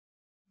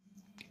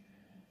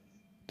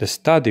The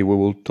study we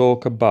will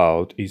talk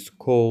about is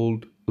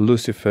called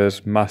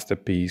Lucifer's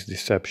Masterpiece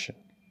Deception.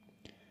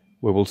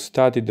 We will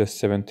study the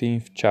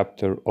 17th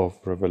chapter of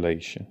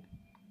Revelation.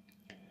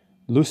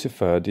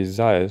 Lucifer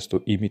desires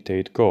to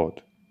imitate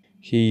God.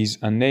 He is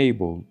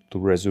unable to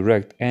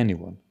resurrect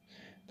anyone.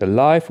 The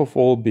life of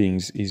all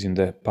beings is in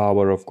the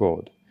power of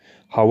God.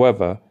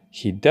 However,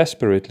 he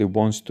desperately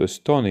wants to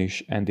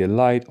astonish and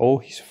delight all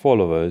his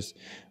followers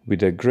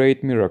with the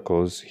great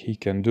miracles he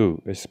can do,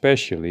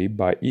 especially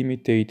by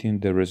imitating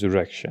the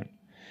resurrection.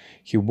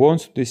 He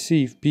wants to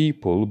deceive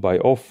people by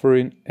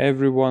offering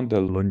everyone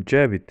the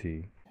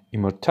longevity,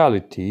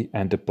 immortality,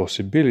 and the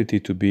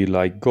possibility to be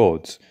like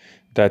gods,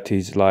 that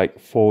is, like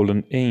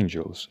fallen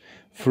angels,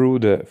 through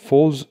the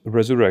false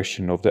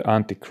resurrection of the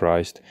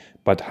Antichrist,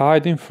 but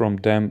hiding from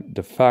them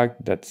the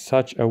fact that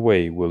such a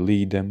way will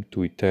lead them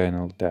to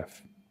eternal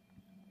death.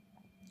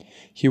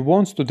 He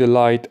wants to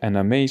delight and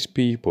amaze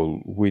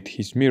people with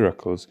his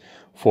miracles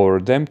for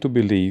them to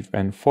believe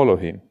and follow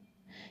him.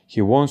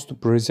 He wants to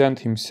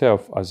present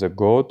himself as a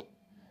god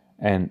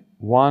and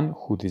one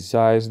who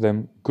desires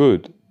them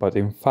good, but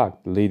in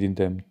fact leading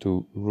them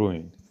to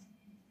ruin.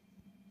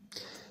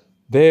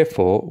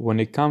 Therefore,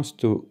 when it comes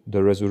to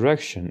the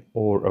resurrection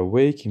or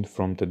awakening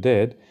from the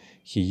dead,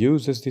 he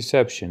uses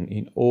deception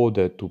in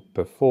order to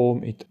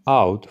perform it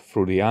out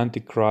through the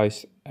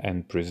Antichrist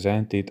and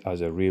present it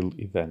as a real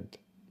event.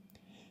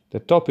 The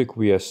topic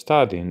we are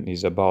studying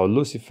is about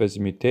Lucifer's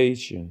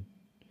imitation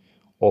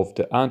of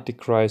the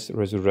Antichrist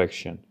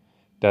resurrection,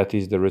 that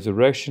is, the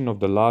resurrection of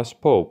the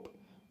last Pope,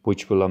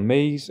 which will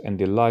amaze and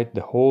delight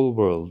the whole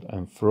world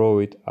and throw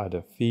it at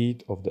the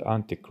feet of the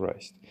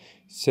Antichrist,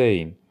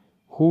 saying,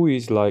 "Who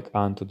is like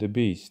unto the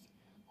beast?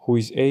 Who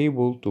is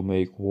able to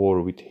make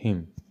war with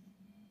him?"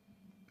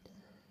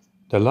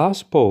 The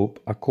last Pope,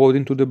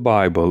 according to the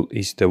Bible,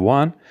 is the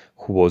one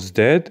who was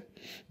dead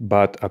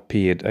but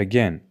appeared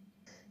again.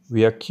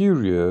 We are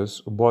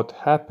curious what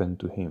happened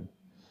to him.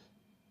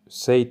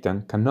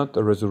 Satan cannot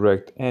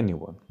resurrect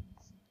anyone.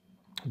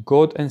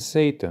 God and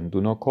Satan do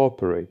not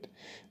cooperate.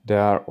 They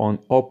are on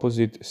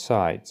opposite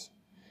sides.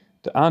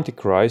 The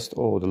Antichrist,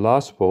 or the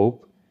last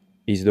Pope,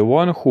 is the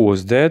one who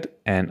was dead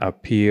and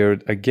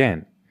appeared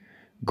again.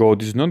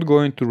 God is not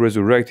going to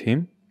resurrect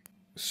him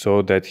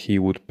so that he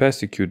would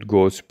persecute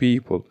God's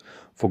people,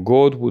 for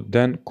God would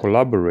then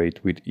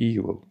collaborate with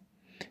evil.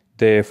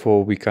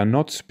 Therefore, we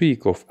cannot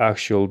speak of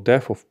actual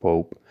death of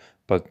Pope,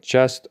 but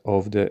just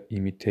of the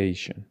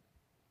imitation.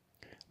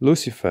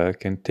 Lucifer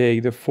can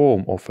take the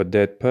form of a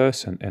dead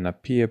person and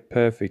appear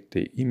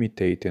perfectly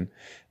imitating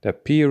the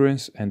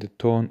appearance and the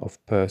tone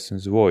of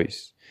person's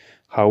voice.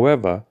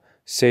 However,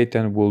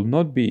 Satan will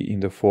not be in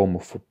the form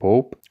of a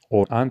Pope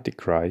or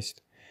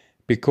Antichrist,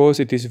 because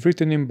it is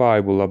written in the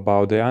Bible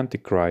about the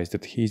Antichrist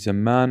that he is a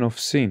man of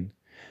sin,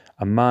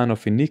 a man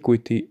of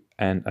iniquity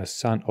and a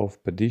son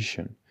of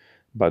perdition,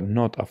 but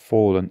not a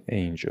fallen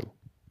angel.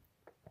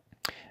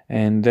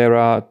 And there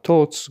are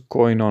thoughts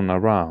going on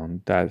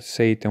around that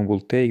Satan will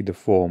take the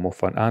form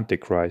of an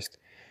Antichrist,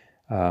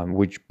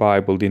 which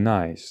Bible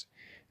denies.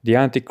 The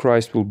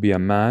Antichrist will be a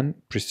man,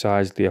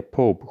 precisely a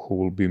Pope, who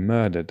will be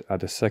murdered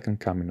at the second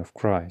coming of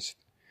Christ.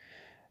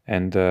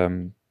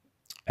 And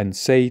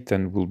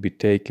Satan will be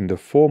taking the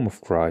form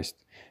of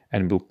Christ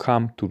and will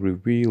come to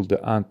reveal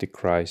the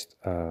Antichrist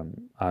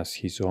as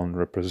his own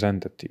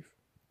representative.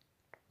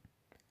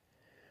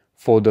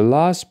 For the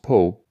last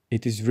Pope,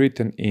 it is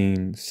written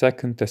in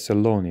 2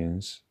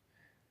 Thessalonians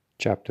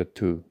chapter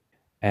 2,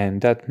 "And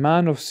that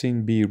man of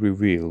sin be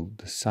revealed,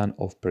 the son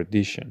of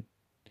perdition."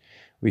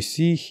 We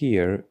see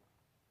here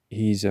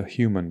he is a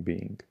human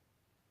being.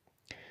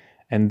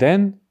 "And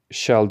then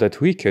shall that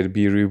wicked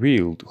be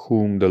revealed,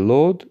 whom the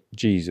Lord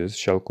Jesus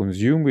shall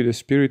consume with the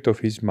spirit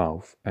of his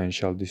mouth, and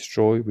shall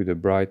destroy with the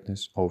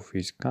brightness of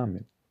his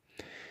coming."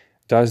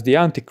 Thus the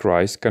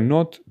Antichrist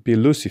cannot be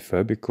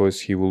Lucifer,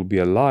 because he will be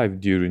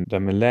alive during the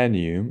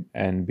millennium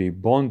and be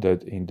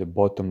bonded in the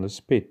bottomless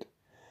pit.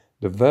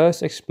 The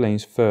verse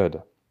explains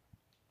further,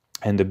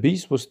 "And the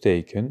beast was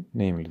taken,"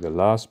 namely the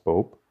last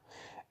Pope,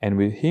 "and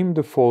with him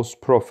the false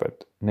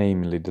prophet,"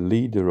 namely the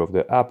leader of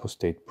the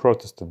apostate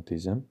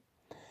Protestantism,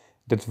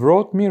 "that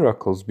wrought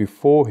miracles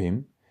before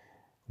him,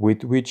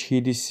 with which he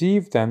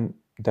deceived them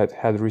that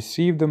had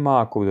received the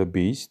mark of the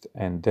beast,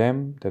 and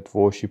them that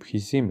worship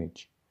his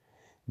image.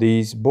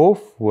 These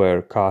both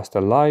were cast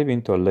alive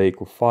into a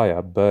lake of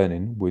fire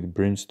burning with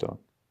brimstone."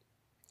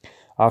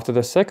 After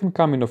the second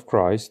coming of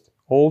Christ,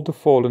 all the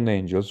fallen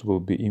angels will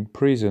be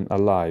imprisoned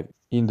alive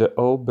in the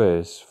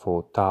abyss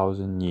for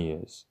 1,000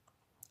 years.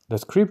 The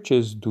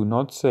scriptures do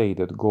not say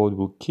that God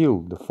will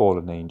kill the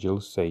fallen angel,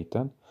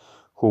 Satan,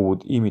 who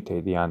would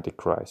imitate the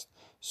Antichrist,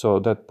 so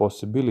that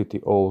possibility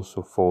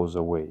also falls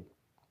away.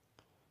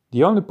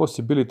 The only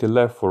possibility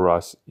left for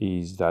us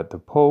is that the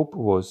Pope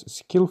was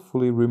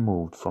skillfully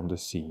removed from the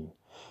scene,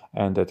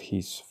 and that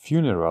his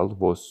funeral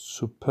was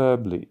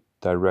superbly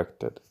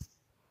directed.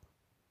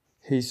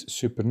 His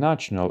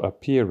supernatural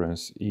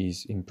appearance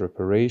is in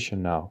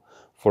preparation now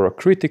for a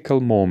critical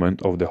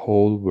moment of the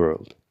whole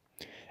world.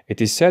 It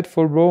is said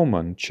for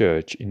Roman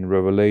Church in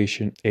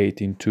Revelation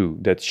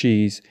 18:2 that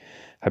she is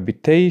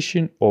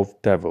habitation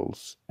of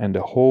devils, and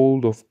the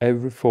hold of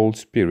every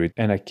false spirit,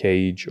 and a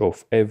cage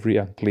of every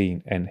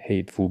unclean and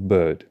hateful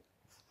bird.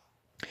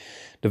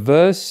 The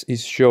verse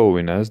is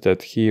showing us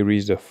that here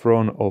is the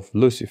throne of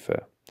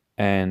Lucifer,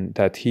 and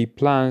that he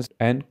plans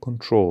and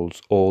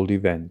controls all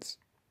events.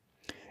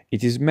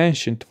 It is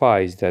mentioned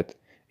twice that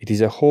it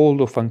is a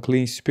hold of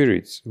unclean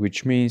spirits,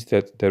 which means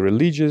that the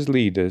religious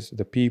leaders,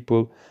 the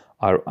people,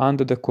 are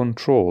under the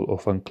control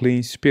of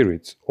unclean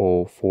spirits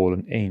or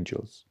fallen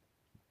angels.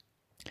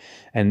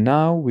 And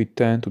now we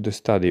turn to the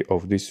study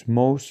of this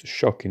most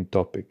shocking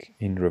topic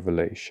in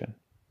Revelation.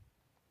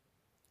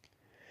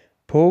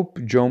 Pope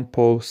John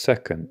Paul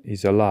II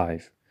is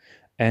alive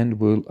and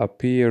will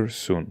appear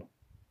soon.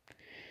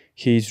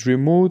 He is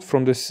removed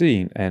from the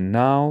scene, and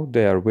now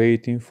they are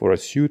waiting for a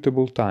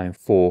suitable time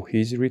for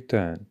his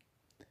return.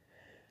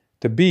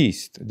 The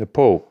beast, the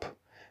Pope,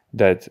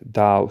 that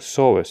thou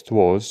sawest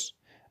was,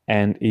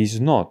 and is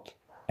not,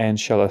 and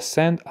shall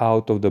ascend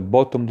out of the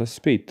bottomless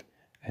pit,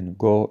 and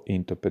go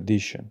into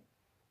perdition.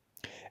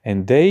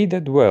 And they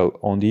that dwell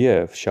on the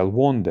earth shall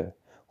wonder,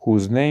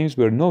 whose names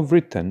were not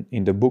written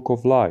in the book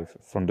of life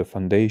from the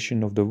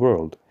foundation of the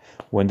world,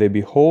 when they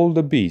behold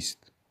the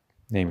beast,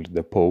 namely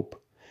the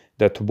Pope,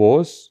 that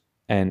was,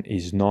 and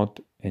is not,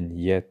 and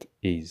yet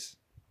is.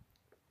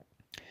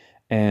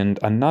 And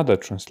another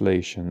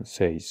translation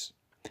says,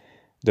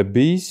 the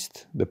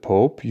beast, the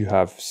Pope, you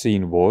have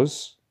seen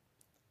was,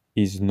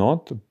 is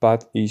not,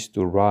 but is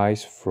to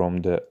rise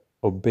from the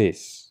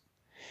abyss.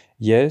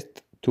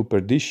 Yet to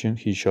perdition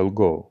he shall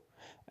go,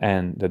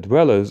 and the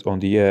dwellers on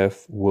the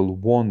earth will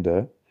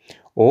wonder,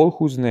 all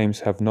whose names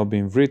have not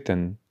been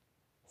written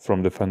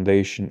from the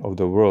foundation of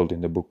the world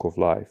in the book of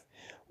life,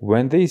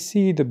 when they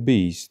see the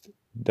beast,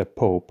 the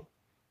Pope,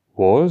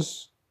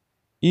 was,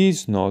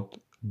 is not,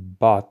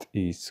 but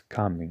is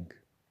coming.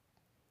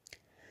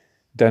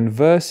 Then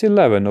verse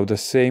 11 of the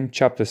same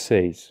chapter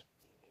says,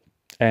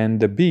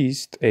 and the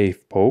beast,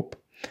 eighth Pope,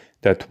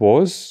 that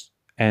was,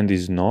 and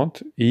is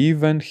not,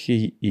 even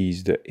he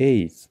is the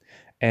eighth,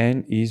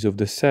 and is of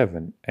the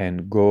seven,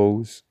 and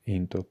goes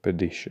into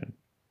perdition.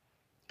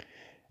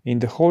 In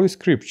the Holy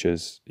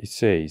Scriptures it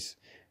says,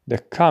 the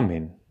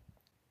coming,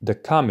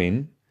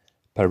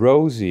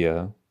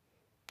 parousia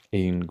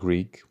in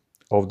Greek,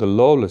 of the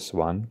lawless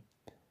one.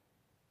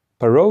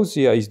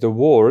 Parousia is the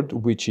word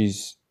which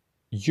is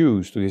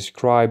used to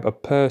describe a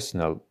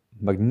personal,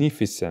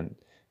 magnificent,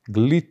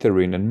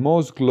 glittering and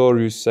most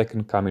glorious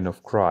second coming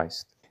of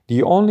Christ.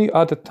 The only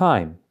other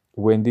time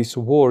when this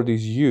word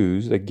is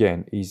used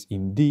again is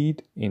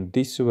indeed in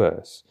this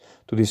verse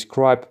to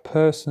describe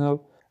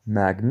personal,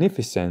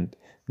 magnificent,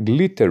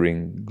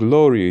 glittering,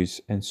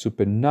 glorious and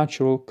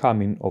supernatural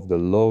coming of the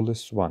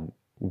lawless one,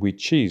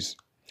 which is,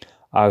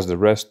 as the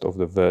rest of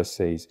the verse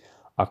says,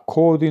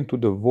 according to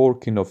the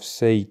working of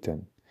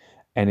Satan.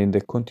 And in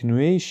the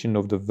continuation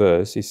of the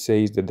verse it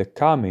says that the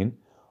coming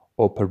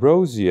or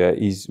parousia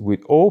is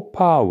with all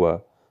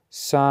power,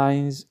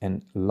 signs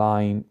and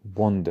lying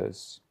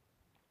wonders.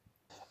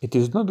 It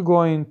is not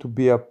going to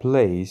be a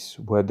place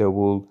where they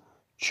will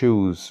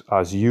choose,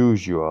 as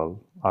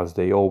usual, as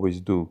they always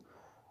do,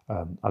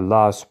 a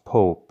last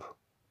pope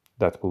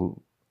that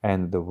will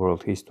end the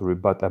world history,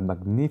 but a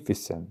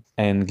magnificent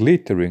and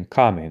glittering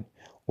coming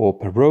or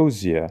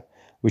parousia,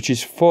 which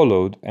is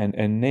followed and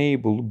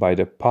enabled by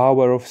the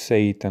power of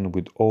Satan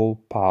with all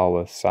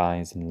power,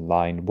 signs and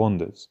lying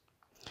wonders.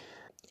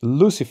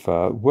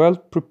 Lucifer well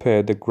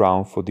prepared the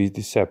ground for this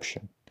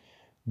deception.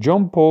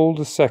 John Paul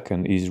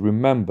II is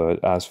remembered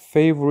as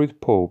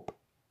favorite pope,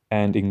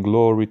 and in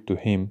glory to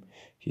him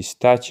his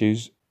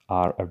statues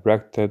are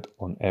erected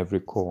on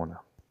every corner.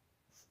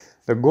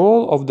 The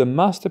goal of the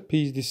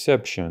masterpiece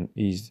deception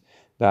is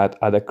that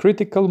at a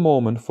critical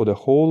moment for the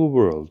whole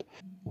world,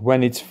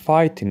 when it's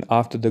fighting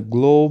after the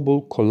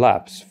global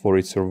collapse for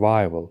its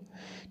survival,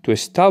 to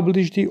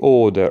establish the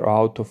order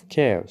out of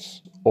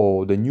chaos,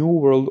 or the New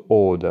World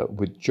Order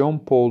with John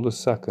Paul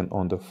II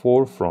on the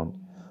forefront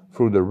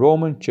through the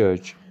Roman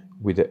Church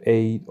with the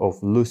aid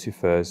of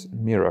Lucifer's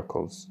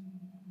miracles.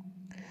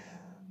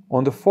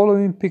 On the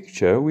following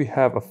picture we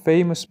have a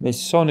famous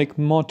Masonic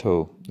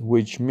motto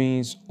which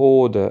means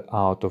order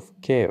out of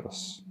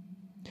chaos.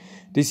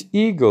 This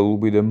eagle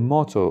with the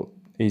motto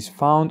is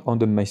found on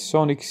the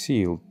Masonic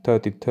seal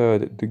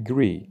 33rd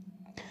degree,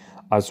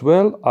 as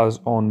well as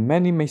on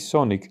many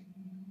Masonic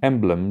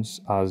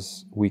emblems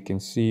as we can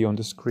see on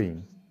the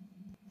screen.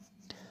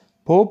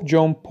 Pope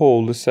John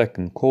Paul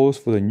II calls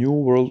for the New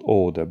World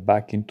Order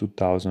back in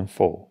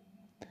 2004.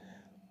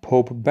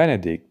 Pope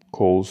Benedict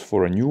calls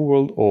for a New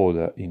World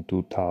Order in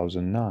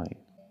 2009.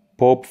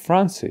 Pope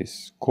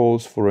Francis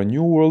calls for a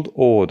New World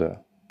Order.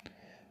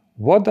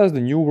 What does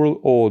the New World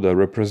Order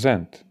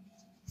represent?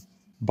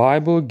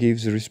 Bible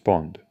gives a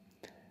response.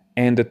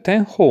 And the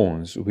 10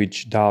 horns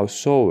which thou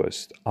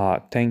sawest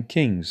are 10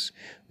 kings,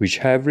 which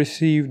have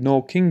received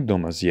no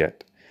kingdom as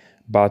yet,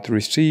 but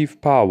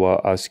receive power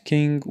as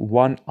king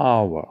 1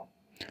 hour,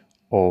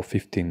 or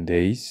 15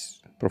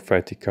 days,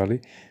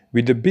 prophetically,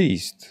 with the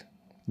beast,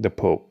 the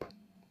Pope.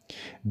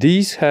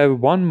 These have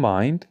one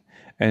mind,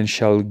 and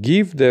shall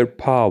give their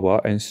power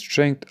and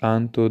strength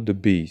unto the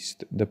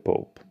beast, the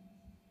Pope.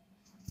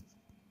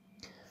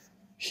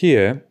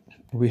 Here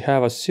we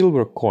have a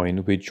silver coin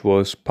which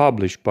was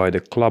published by the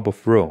Club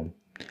of Rome,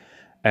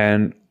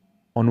 and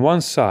on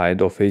one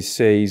side of it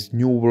says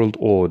New World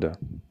Order.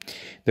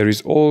 There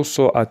is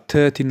also a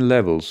 13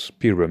 levels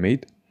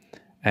pyramid,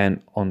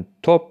 and on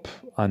top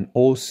an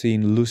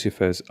all-seeing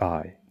Lucifer's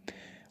eye,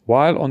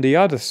 while on the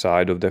other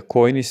side of the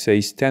coin it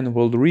says 10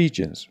 world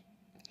regions.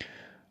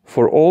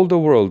 For all the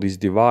world is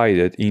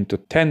divided into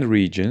 10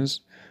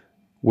 regions,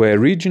 where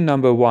region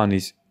number 1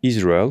 is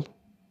Israel,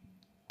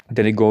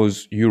 then it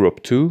goes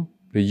Europe 2,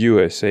 the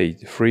USA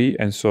 3,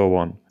 and so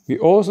on. We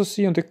also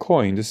see on the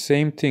coin the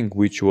same thing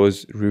which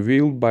was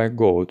revealed by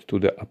God to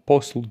the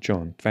Apostle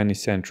John 20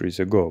 centuries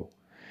ago,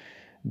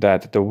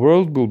 that the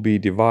world will be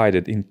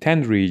divided in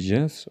 10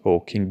 regions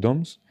or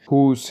kingdoms,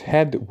 whose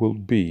head will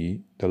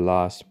be the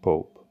last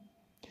Pope.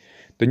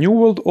 The New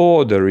World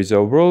Order is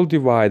a world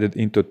divided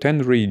into 10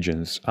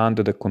 regions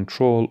under the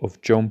control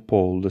of John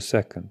Paul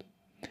II.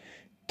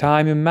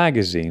 Time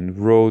magazine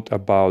wrote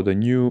about the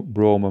new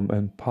Roman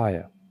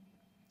Empire.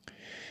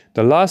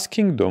 The last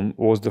kingdom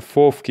was the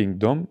fourth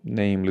kingdom,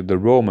 namely the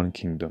Roman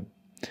kingdom.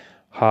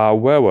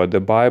 However, the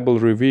Bible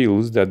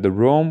reveals that the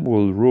Rome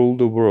will rule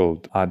the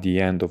world at the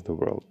end of the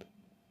world.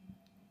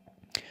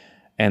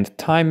 And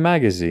Time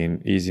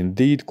magazine is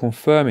indeed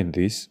confirming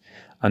this,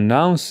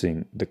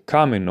 announcing the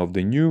coming of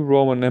the new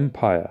Roman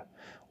Empire,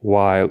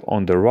 while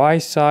on the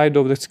right side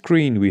of the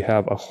screen we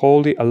have a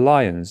holy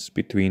alliance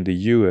between the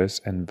US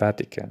and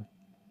Vatican.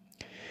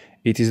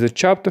 It is the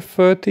chapter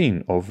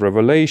 13 of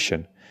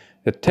Revelation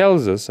that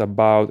tells us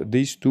about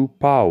these two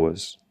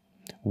powers,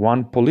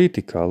 one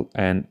political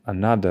and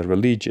another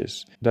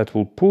religious, that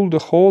will pull the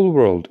whole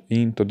world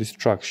into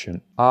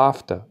destruction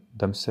after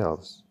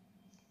themselves.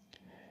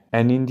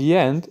 And in the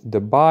end,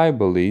 the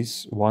Bible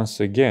is once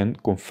again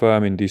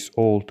confirming this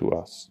all to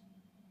us.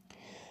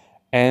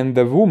 And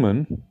the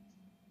woman,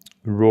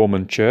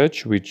 Roman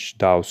Church, which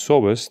thou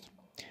sawest,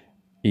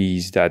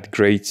 is that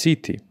great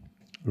city,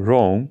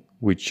 Rome,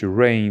 which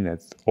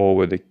reigneth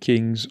over the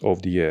kings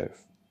of the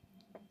earth.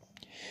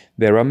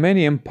 There are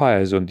many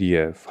empires on the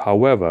earth,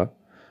 however,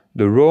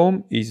 the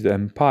Rome is the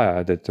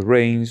empire that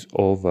reigns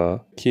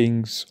over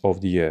kings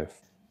of the earth.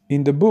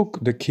 In the book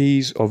The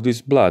Keys of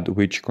This Blood,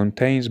 which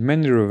contains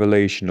many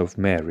revelations of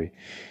Mary,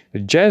 the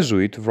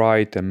Jesuit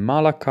writer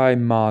Malachi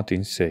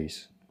Martin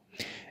says,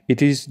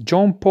 "It is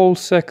John Paul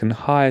II's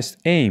highest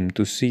aim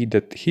to see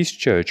that his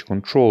church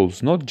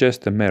controls not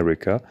just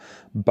America,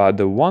 but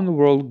the one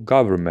world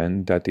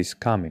government that is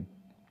coming.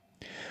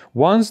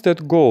 Once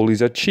that goal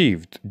is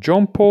achieved,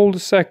 John Paul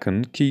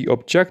II's key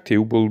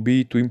objective will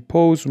be to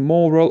impose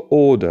moral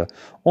order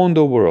on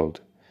the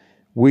world,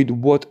 with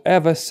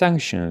whatever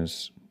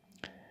sanctions.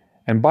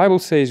 And Bible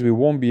says we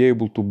won't be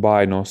able to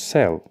buy nor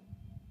sell,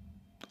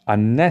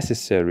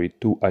 unnecessary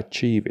to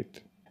achieve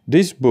it."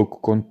 This book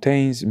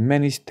contains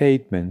many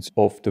statements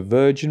of the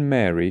Virgin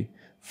Mary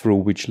through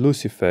which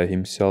Lucifer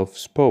himself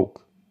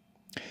spoke.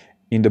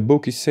 In the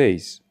book it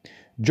says,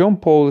 John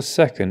Paul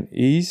II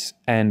is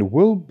and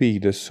will be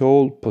the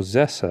sole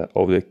possessor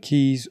of the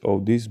keys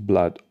of this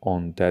blood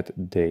on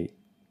that day.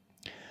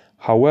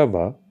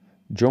 However,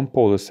 John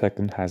Paul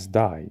II has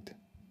died.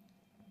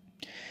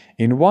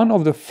 In one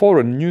of the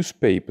foreign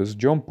newspapers,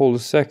 John Paul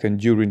II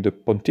during the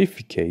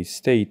pontificate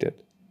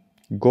stated,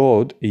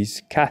 "God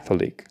is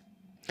Catholic,"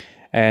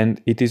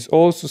 and it is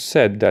also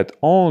said that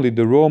only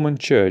the Roman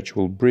Church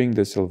will bring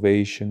the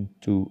salvation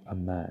to a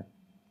man.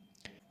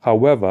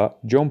 However,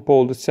 John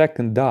Paul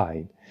II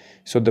died,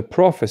 so the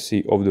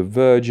prophecy of the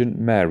Virgin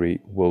Mary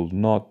will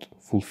not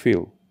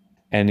fulfill.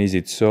 And is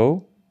it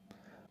so?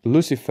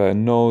 Lucifer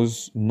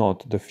knows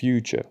not the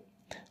future.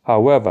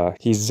 However,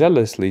 he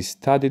zealously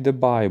studied the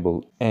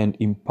Bible and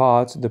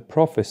imparts the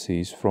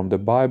prophecies from the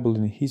Bible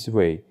in his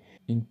way,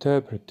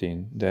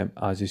 interpreting them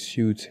as it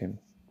suits him.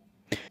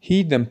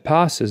 He then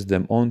passes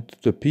them on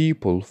to the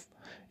people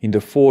in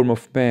the form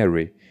of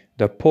Mary,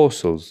 the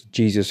apostles,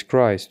 Jesus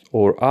Christ,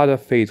 or other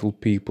faithful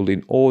people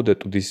in order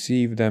to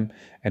deceive them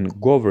and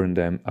govern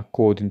them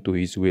according to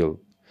his will.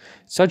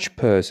 Such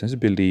persons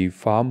believe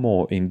far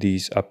more in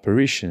these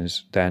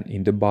apparitions than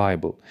in the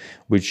Bible,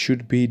 which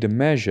should be the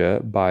measure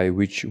by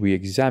which we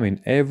examine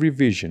every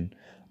vision,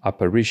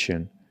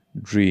 apparition,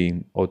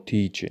 dream, or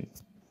teaching.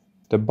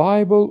 The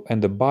Bible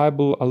and the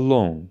Bible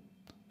alone,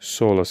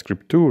 sola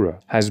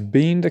scriptura, has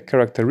been the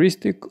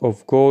characteristic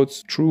of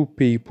God's true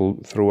people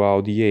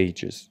throughout the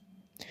ages.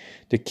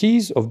 The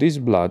Keys of This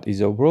Blood is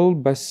a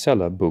world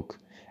bestseller book,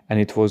 and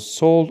it was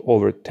sold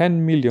over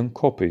 10 million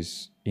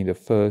copies in the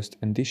first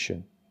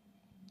edition.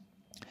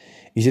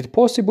 Is it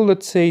possible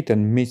that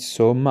Satan missed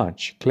so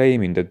much,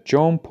 claiming that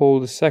John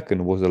Paul II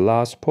was the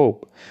last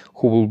pope,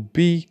 who will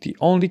be the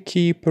only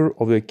keeper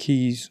of the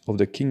keys of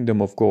the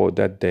kingdom of God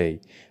that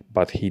day,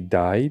 but he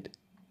died?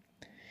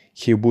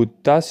 He would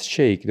thus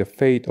shake the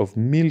fate of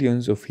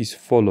millions of his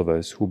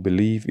followers who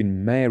believe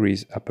in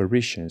Mary's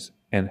apparitions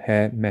and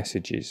her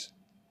messages.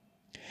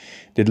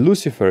 Did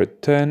Lucifer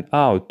turn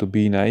out to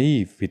be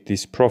naive with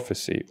this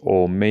prophecy,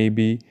 or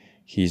maybe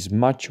he is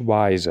much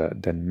wiser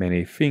than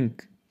many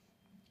think?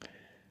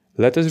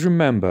 Let us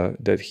remember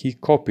that he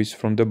copies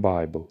from the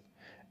Bible,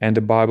 and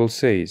the Bible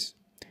says,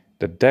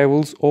 "The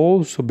devils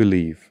also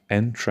believe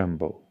and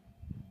tremble."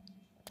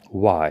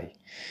 Why?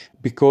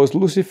 Because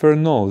Lucifer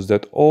knows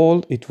that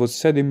all it was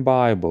said in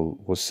Bible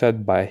was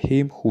said by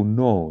him who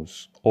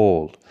knows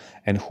all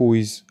and who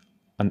is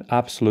an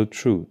absolute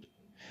truth.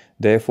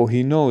 Therefore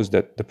he knows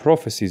that the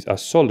prophecies are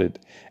solid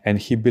and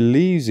he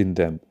believes in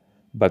them,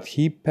 but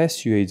he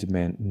persuades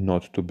men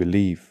not to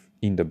believe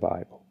in the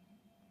Bible.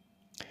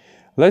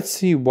 Let's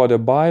see what the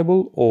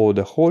Bible or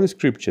the Holy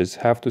Scriptures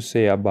have to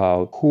say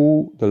about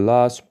who the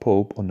last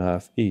Pope on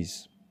earth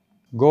is.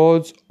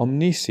 God's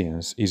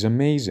omniscience is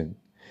amazing.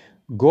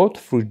 God,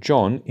 through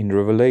John in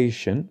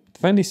Revelation,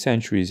 20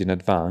 centuries in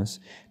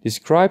advance,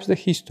 describes the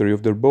history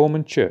of the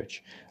Roman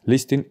Church,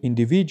 listing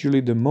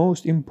individually the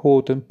most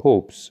important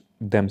popes,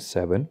 them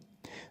 7,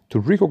 to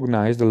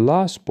recognize the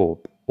last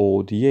pope,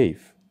 or the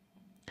 8th,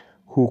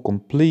 who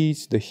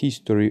completes the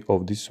history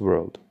of this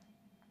world.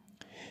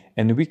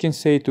 And we can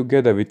say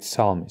together with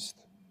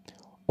Psalmist,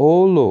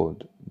 "O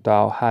Lord,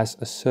 thou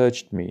hast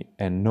searched me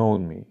and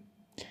known me.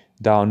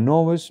 Thou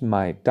knowest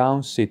my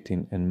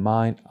down-sitting and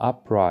mine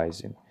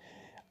uprising.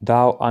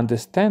 Thou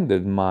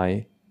understandest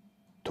my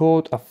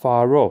thought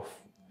afar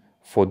off.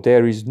 For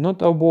there is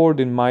not a word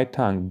in my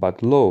tongue,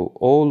 but lo,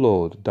 O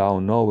Lord, thou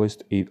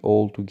knowest it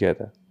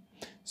altogether.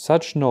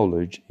 Such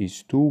knowledge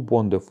is too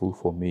wonderful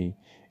for me.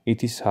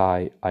 It is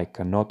high, I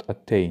cannot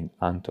attain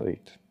unto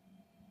it."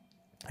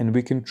 And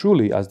we can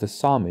truly, as the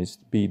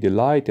psalmist, be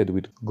delighted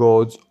with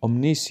God's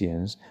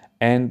omniscience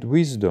and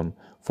wisdom,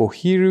 for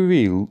he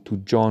revealed to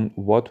John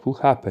what will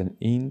happen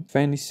in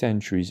 20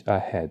 centuries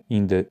ahead,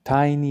 in the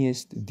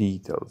tiniest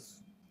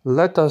details.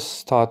 Let us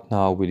start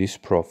now with this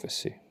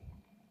prophecy.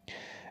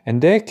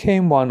 "And there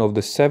came one of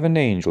the 7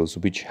 angels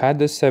which had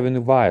the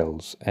 7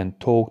 vials, and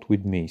talked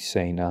with me,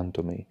 saying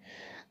unto me,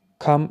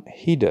 Come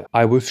hither,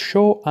 I will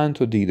show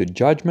unto thee the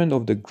judgment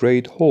of the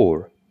great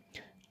whore,"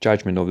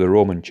 judgment of the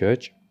Roman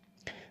Church.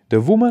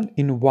 The woman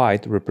in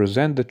white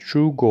represents the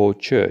true God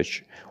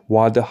Church,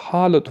 while the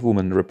harlot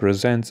woman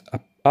represents an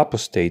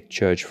apostate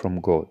church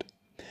from God.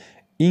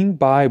 In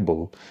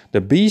Bible,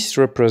 the beast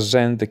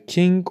represents the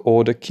king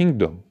or the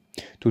kingdom.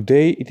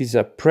 Today it is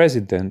a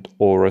president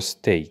or a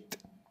state.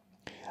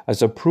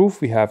 As a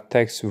proof, we have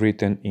texts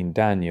written in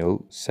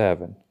Daniel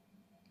 7.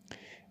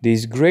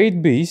 These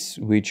great beasts,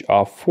 which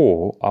are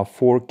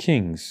 4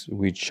 kings,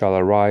 which shall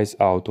arise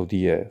out of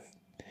the earth.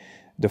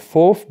 The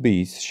 4th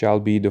beast shall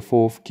be the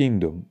 4th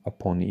kingdom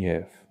upon the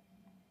earth.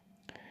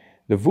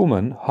 The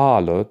woman,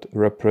 harlot,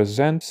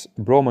 represents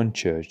Roman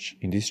Church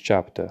in this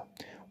chapter,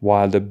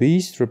 while the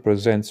beast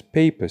represents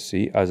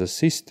papacy as a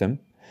system,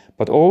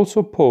 but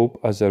also Pope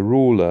as a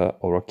ruler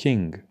or a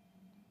king.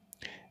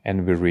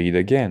 And we read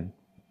again,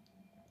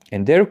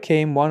 "And there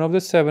came one of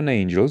the 7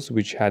 angels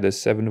which had the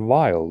 7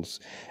 vials,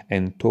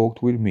 and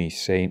talked with me,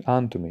 saying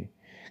unto me,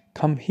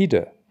 Come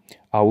hither,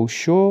 I will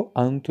show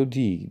unto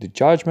thee the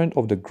judgment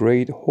of the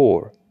great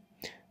whore,"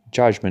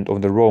 judgment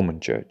of the Roman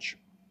Church.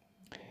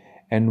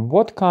 And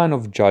what kind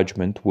of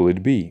judgment will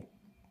it be?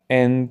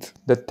 "And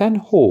the 10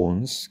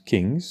 horns,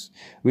 kings,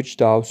 which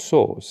thou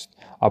sawest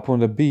upon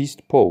the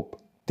beast Pope,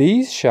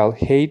 these shall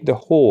hate the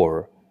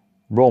whore,"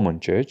 Roman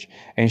Church,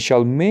 "and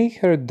shall make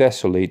her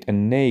desolate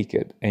and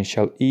naked, and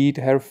shall eat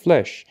her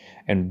flesh,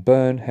 and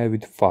burn her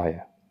with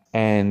fire.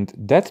 And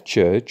that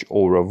church,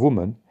 or a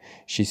woman,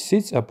 she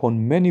sits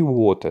upon many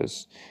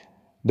waters.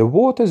 The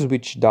waters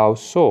which thou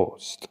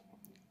sawest,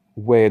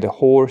 where the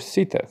whore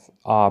sitteth,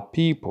 are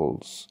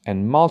peoples,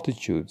 and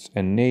multitudes,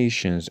 and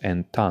nations,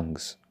 and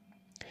tongues."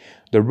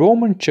 The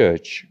Roman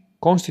Church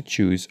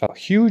constitutes a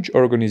huge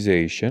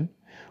organization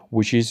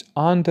which is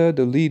under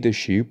the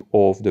leadership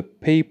of the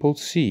Papal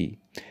See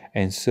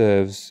and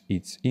serves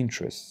its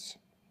interests.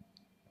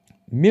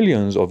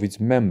 Millions of its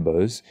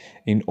members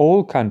in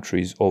all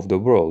countries of the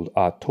world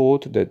are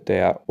taught that they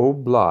are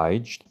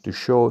obliged to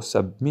show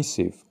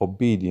submissive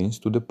obedience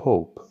to the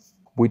Pope,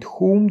 with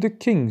whom the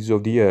kings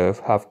of the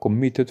earth have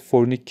committed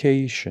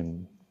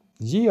fornication.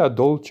 "Ye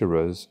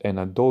adulterers and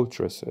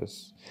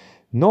adulteresses,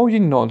 know ye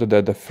not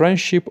that the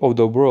friendship of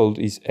the world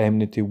is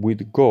enmity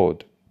with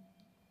God?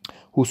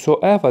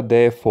 Whosoever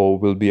therefore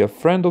will be a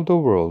friend of the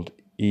world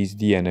is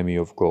the enemy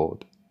of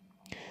God."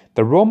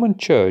 The Roman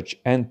Church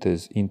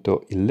enters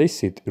into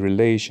illicit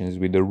relations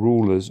with the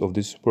rulers of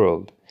this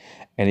world,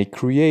 and it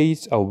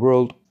creates a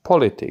world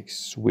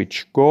politics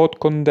which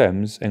God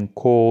condemns and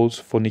calls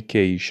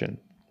fornication.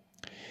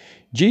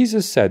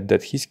 Jesus said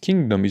that his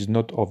kingdom is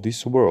not of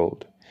this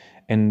world,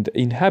 and the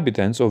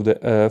inhabitants of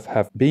the earth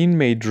have been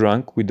made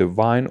drunk with the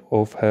wine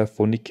of her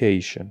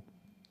fornication.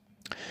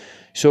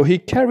 "So he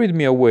carried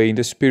me away in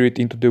the spirit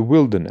into the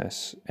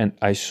wilderness, and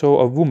I saw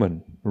a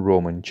woman,"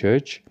 Roman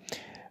Church,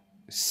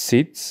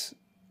 "sits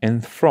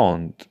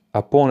enthroned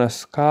upon a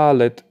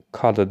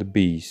scarlet-colored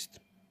beast,"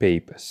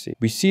 papacy.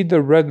 We see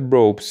the red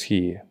robes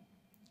here.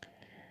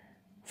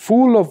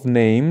 full of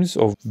names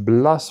of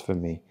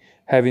blasphemy,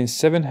 having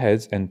 7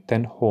 heads and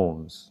 10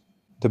 horns.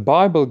 The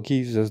Bible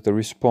gives us the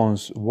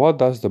response, what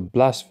does the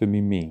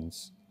blasphemy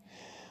means?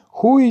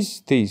 Who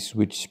is this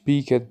which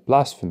speaketh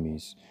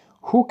blasphemies?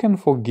 Who can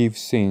forgive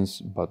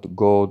sins but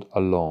God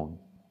alone?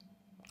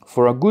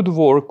 For a good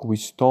work we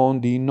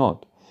stone thee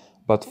not,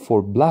 but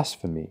for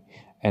blasphemy,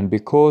 and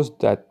because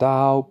that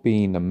thou,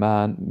 being a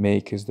man,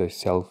 makest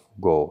thyself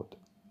God.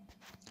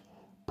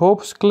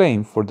 Popes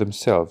claim for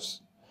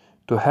themselves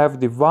to have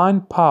divine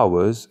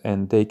powers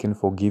and they can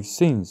forgive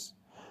sins,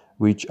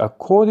 which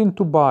according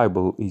to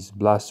Bible is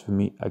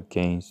blasphemy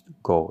against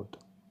God.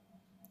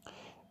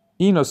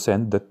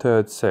 Innocent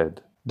III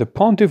said, "The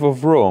Pontiff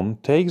of Rome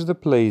takes the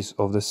place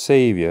of the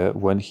Saviour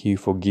when he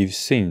forgives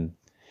sin.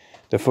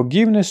 The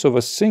forgiveness of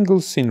a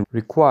single sin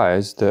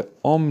requires the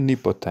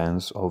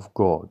omnipotence of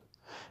God.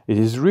 It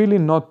is really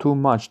not too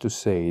much to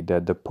say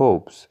that the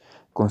popes,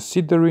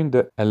 considering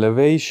the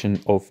elevation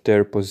of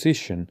their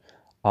position,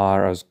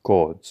 are as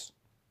gods."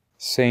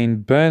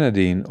 Saint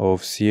Bernardine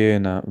of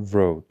Siena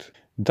wrote,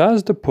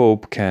 "Thus the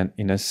Pope can,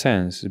 in a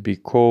sense, be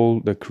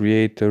called the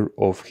creator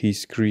of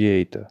his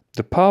creator.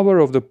 The power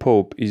of the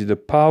Pope is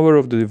the power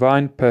of the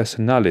divine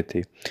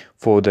personality,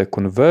 for the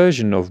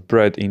conversion of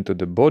bread into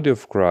the body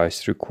of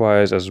Christ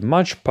requires as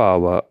much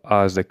power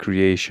as the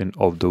creation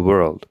of the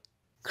world."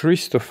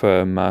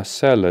 Christopher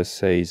Marcellus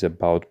says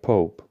about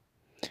Pope,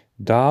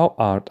 "Thou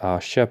art our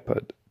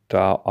shepherd,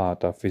 thou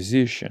art our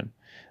physician,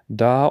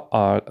 thou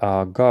art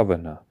our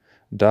governor,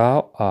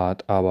 thou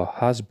art our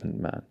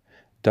husbandman,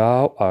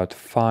 thou art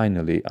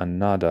finally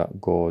another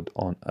God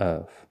on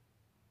earth."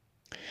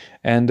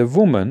 And the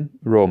woman,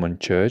 Roman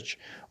Church,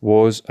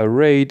 was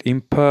arrayed in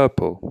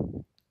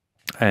purple,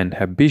 and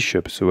her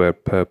bishops wear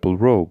purple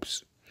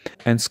robes,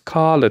 and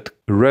scarlet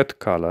red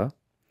color,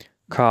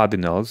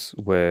 cardinals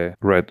wear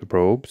red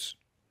robes,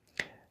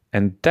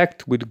 and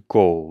decked with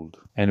gold,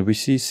 and we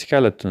see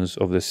skeletons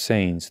of the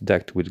saints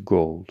decked with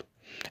gold,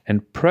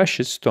 and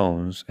precious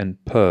stones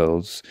and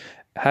pearls,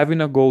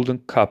 having a golden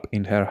cup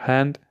in her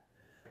hand,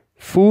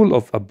 full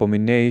of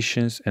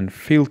abominations and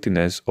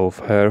filthiness of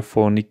her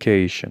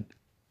fornication.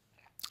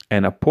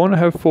 And upon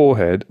her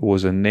forehead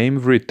was a name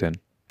written,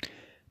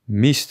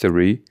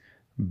 Mystery,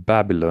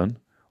 Babylon,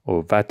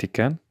 or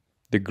Vatican,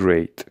 the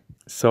Great.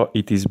 So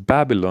it is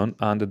Babylon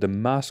under the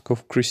mask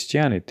of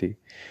Christianity,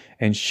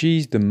 and she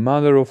is the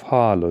mother of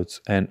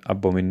harlots and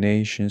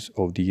abominations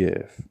of the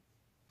earth.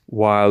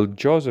 While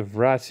Joseph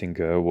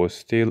Ratzinger was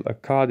still a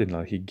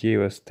cardinal, he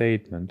gave a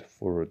statement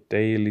for a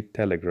Daily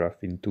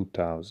Telegraph in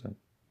 2000.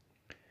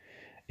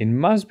 "It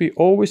must be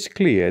always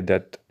clear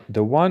that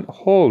the one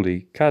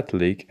holy,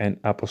 Catholic and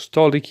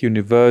Apostolic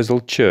Universal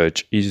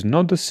Church is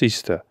not the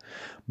sister,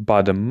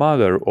 but the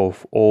mother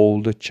of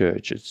all the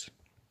churches.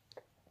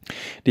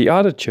 The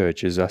other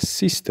churches are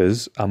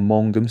sisters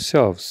among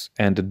themselves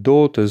and the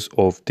daughters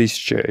of this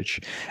church,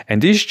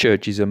 and this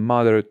church is a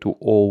mother to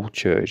all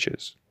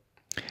churches."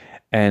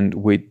 And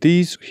with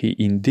this he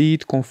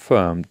indeed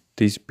confirmed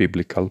this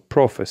biblical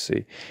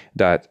prophecy,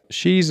 that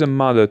she is a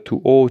mother to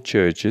all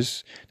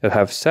churches that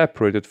have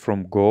separated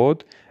from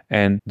God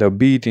and the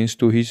obedience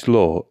to his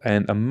law,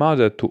 and a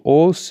mother to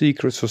all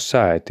secret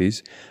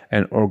societies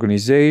and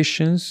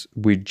organizations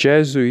which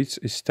Jesuits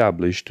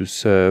established to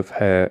serve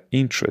her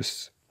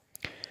interests.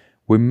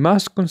 We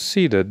must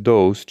consider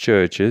those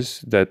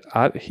churches that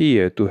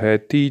adhere to her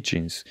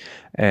teachings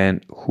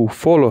and who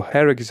follow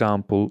her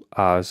example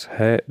as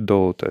her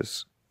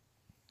daughters.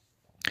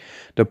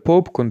 The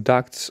Pope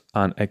conducts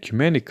an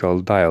ecumenical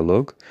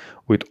dialogue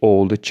with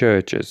all the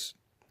churches,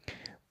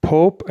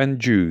 Pope and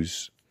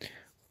Jews,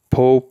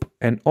 Pope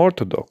and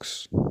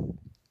Orthodox,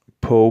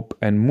 Pope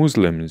and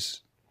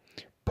Muslims,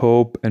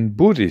 Pope and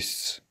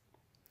Buddhists,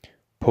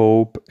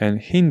 Pope and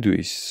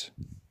Hinduists,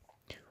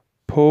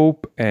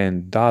 Pope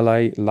and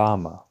Dalai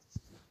Lama.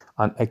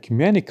 An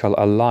ecumenical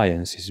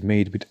alliance is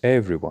made with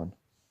everyone.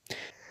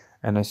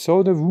 And I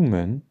saw the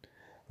woman,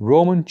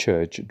 Roman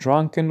Church,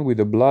 drunken with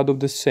the blood of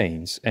the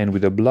saints and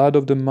with the blood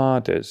of the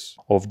martyrs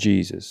of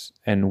Jesus.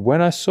 And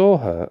when I saw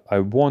her, I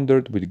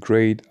wondered with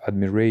great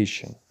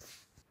admiration.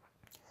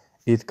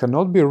 It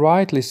cannot be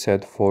rightly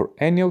said for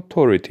any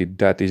authority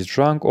that is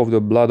drunk of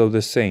the blood of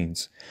the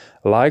saints,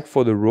 like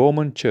for the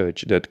Roman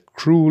Church that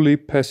cruelly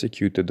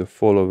persecuted the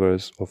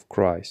followers of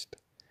Christ.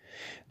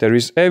 There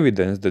is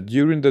evidence that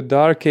during the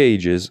Dark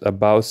Ages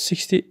about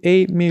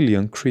 68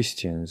 million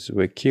Christians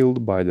were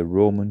killed by the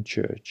Roman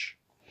Church.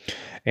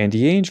 And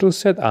the angel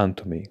said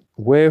unto me,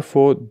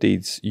 Wherefore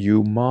didst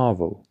you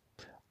marvel?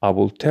 I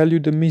will tell you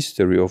the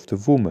mystery of the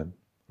woman,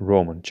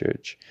 Roman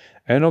Church,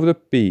 and of the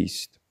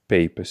beast,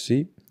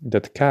 papacy,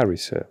 that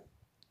carries her.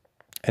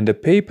 And the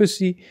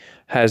papacy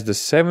has the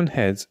 7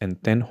 heads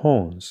and 10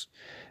 horns,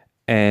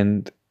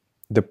 and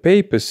the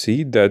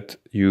papacy that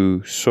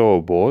you saw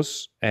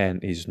was,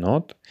 and is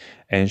not,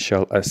 and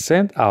shall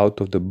ascend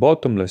out of the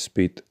bottomless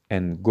pit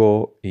and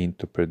go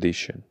into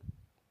perdition.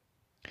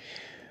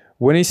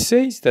 When he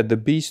says that the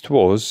beast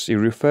was, he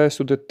refers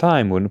to the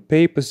time when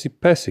papacy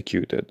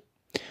persecuted,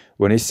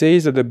 When he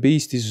says that the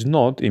beast is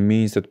not, it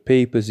means that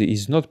papacy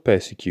is not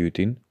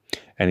persecuting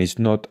and is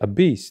not a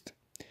beast.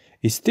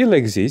 It still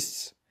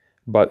exists,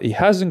 but it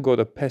hasn't got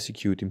a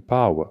persecuting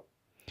power.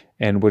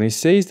 And when he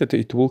says that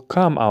it will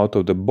come out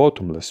of the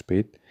bottomless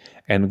pit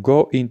and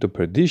go into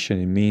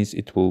perdition, it means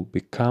it will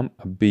become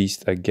a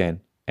beast again,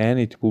 and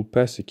it will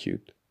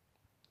persecute.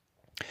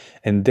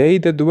 And they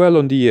that dwell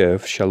on the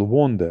earth shall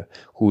wonder,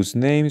 whose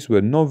names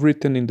were not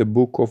written in the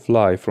book of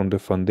life from the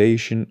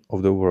foundation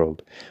of the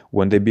world,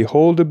 when they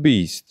behold the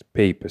beast,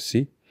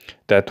 papacy,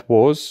 that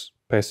was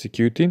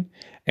persecuting,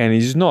 and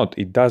is not,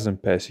 it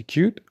doesn't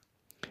persecute,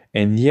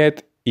 and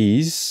yet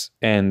is,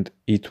 and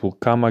it will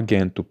come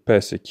again to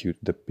persecute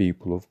the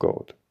people of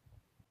God.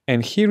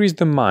 And here is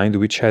the mind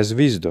which has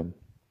wisdom.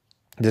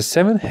 The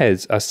 7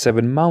 heads are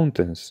 7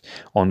 mountains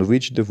on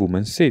which the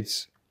woman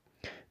sits.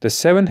 The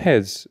 7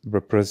 heads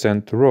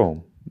represent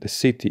Rome, the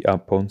city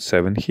upon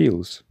 7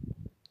 hills.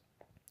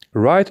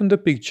 Right on the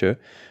picture,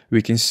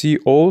 we can see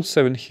all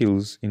 7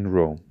 hills in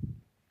Rome.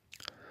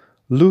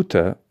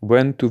 Luther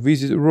went to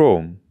visit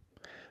Rome.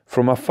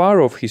 From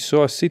afar off he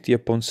saw a city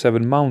upon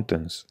 7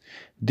 mountains.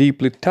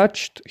 Deeply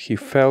touched, he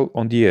fell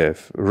on the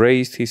earth,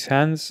 raised his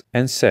hands,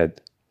 and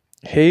said,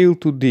 "Hail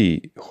to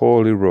thee,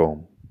 holy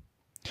Rome."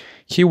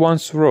 He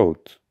once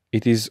wrote,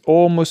 "It is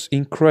almost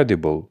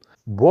incredible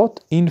what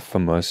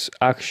infamous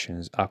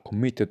actions are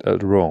committed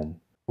at Rome.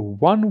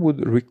 One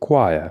would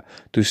require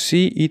to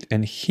see it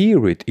and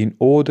hear it in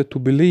order to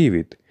believe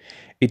it.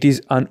 It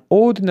is an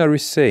ordinary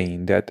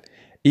saying that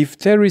if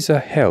there is a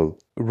hell,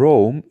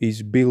 Rome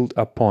is built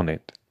upon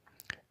it.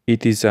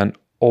 It is an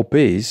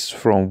abyss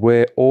from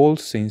where all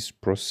sins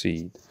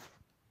proceed."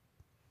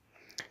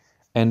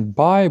 And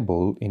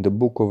Bible in the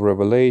book of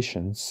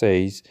Revelation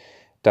says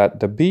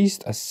that the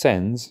beast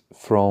ascends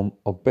from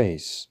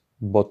abyss,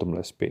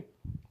 bottomless pit.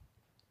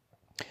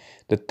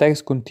 The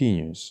text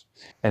continues,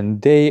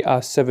 "And they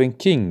are 7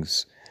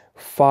 kings,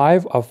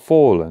 5 are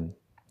fallen."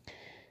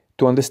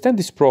 To understand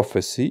this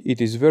prophecy,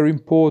 it is very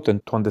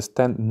important to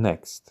understand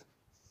next.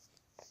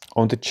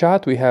 On the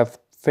chart we have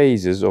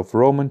phases of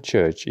Roman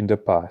Church in the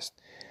past,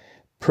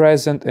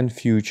 present and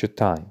future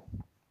time.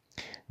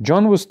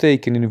 John was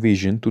taken in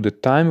vision to the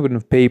time when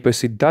the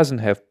papacy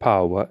doesn't have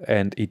power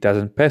and it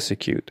doesn't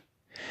persecute.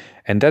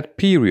 And that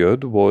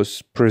period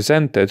was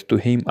presented to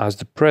him as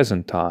the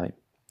present time,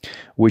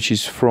 which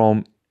is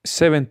from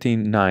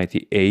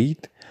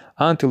 1798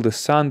 until the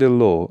Sunday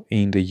Law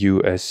in the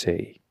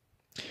USA.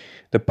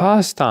 The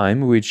past time,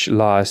 which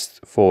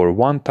lasts for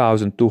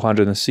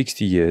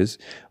 1260 years,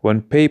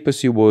 when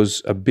papacy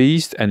was a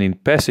beast and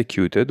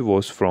persecuted,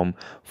 was from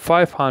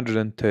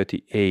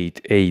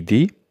 538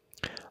 AD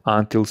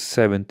until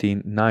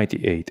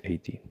 1798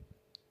 AD.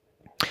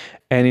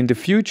 And in the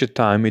future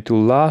time, it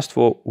will last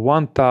for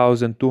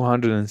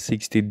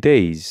 1260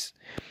 days,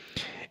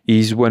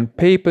 is when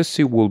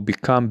papacy will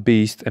become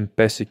beast and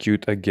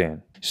persecute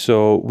again.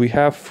 So we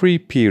have 3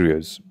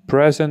 periods,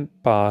 present,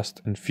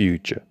 past and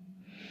future.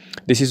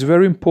 This is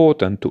very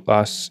important to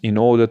us in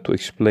order to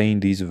explain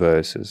these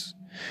verses.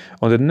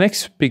 On the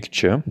next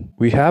picture,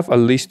 we have a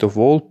list of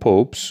all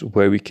popes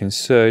where we can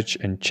search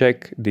and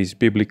check this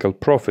biblical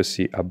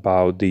prophecy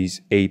about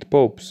these 8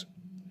 popes.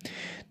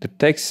 The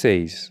text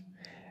says,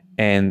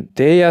 "And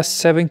they are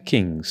 7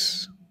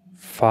 kings,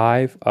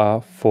 5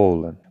 are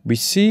fallen." We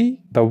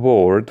see the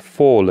word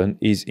fallen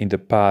is in the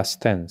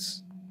past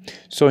tense.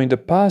 So in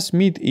the past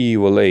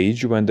medieval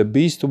age, when the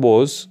beast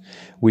was,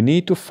 we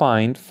need to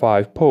find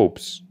 5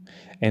 popes.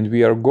 And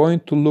we are going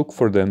to look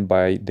for them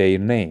by their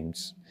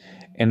names.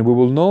 And we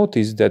will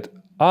notice that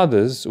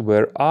others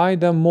were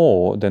either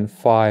more than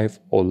 5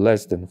 or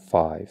less than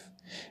 5.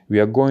 We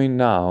are going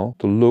now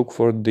to look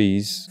for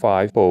these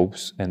 5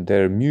 popes and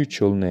their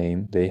mutual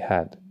name they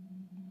had.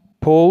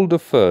 Paul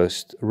I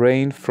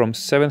reigned from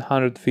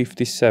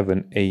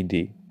 757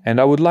 AD.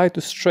 And I would like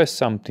to stress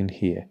something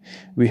here.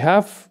 We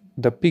have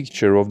the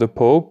picture of the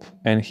Pope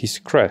and his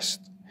crest.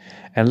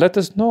 And let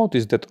us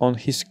notice that on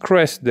his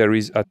crest there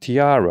is a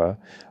tiara,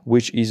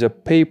 which is a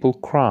papal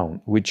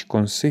crown, which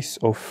consists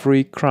of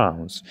 3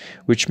 crowns,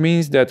 which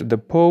means that the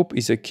Pope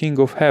is a king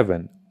of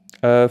heaven,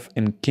 earth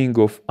and king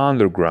of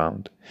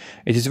underground.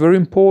 It is very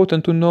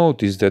important to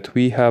notice that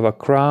we have a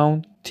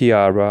crown,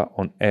 tiara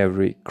on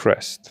every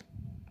crest.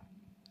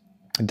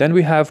 Then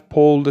we have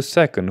Paul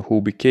II,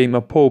 who became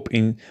a pope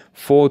in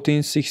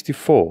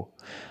 1464.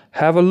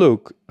 Have a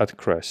look at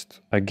crest.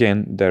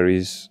 Again, there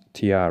is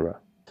tiara.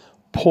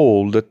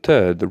 Paul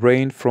III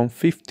reigned from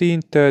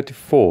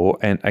 1534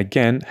 and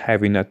again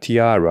having a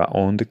tiara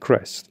on the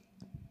crest.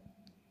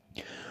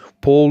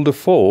 Paul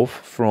IV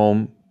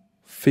from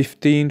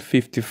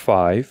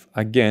 1555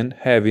 again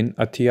having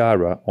a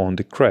tiara on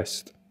the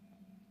crest.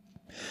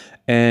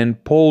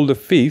 And Paul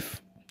V,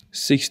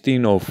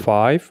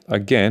 1605,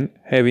 again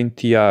having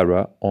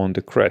tiara on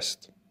the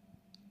crest.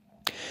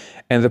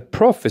 And the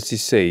prophecy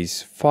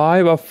says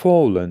 5 are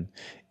fallen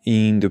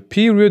in the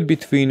period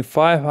between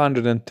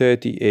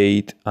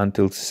 538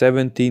 until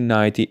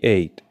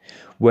 1798,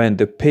 when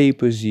the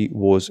papacy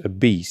was a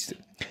beast.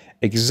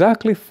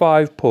 Exactly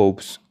 5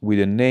 popes with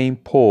the name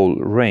Paul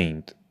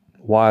reigned,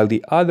 while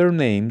the other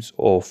names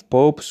of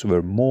popes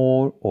were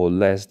more or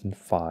less than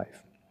 5.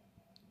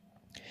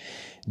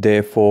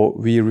 Therefore,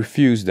 we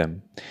refuse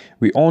them.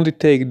 We only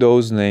take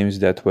those names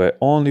that were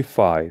only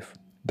 5.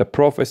 The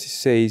prophecy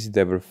says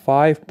there were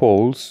 5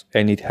 Pauls,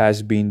 and it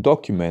has been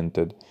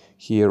documented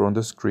here on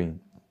the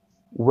screen.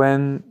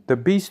 When the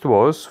beast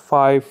was,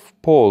 5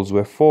 Pauls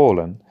were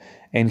fallen,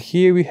 and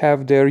here we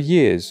have their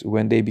years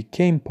when they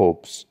became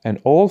popes, and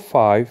all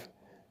 5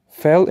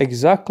 fell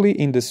exactly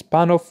in the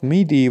span of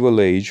medieval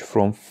age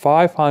from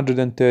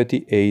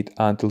 538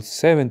 until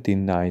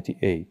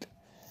 1798.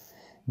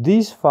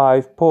 These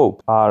 5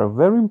 popes are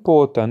very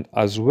important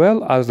as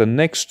well as the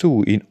next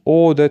 2 in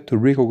order to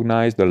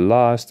recognize the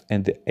last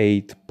and the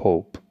 8th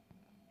pope.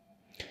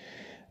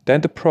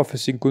 Then the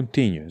prophecy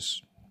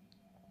continues.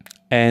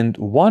 And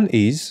one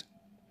is,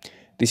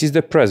 this is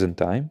the present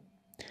time,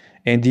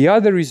 and the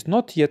other is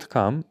not yet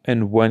come,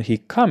 and when he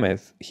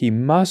cometh, he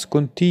must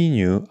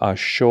continue a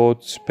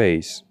short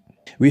space.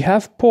 We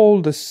have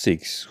Paul VI,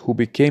 who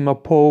became a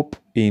pope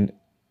in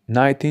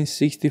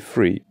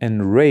 1963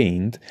 and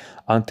reigned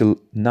until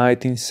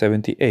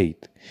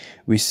 1978.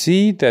 We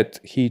see that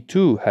he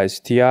too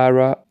has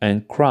tiara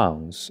and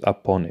crowns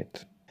upon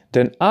it.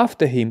 Then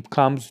after him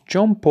comes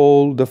John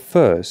Paul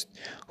I,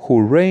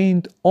 who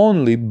reigned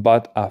only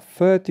but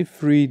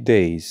 33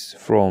 days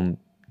from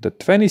the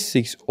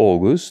 26th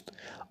August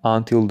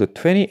until the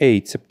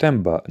 28th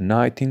September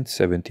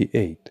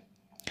 1978.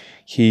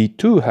 He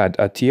too had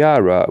a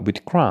tiara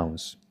with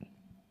crowns.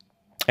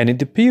 And in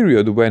the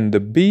period when the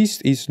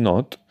beast is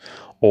not,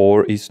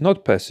 or is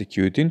not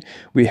persecuting,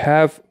 we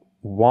have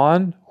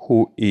one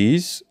who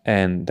is,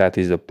 and that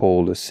is the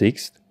Paul VI,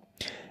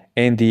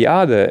 and the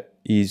other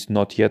is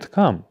not yet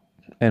come,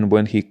 and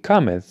when he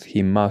cometh,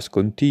 he must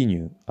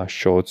continue a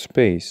short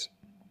space.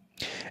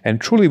 And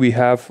truly we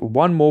have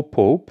one more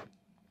pope,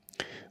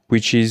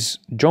 which is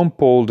John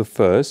Paul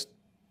I,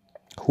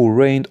 who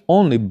reigned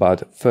only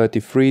but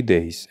 33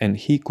 days, and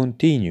he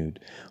continued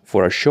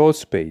for a short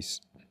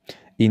space,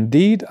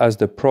 indeed as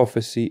the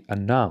prophecy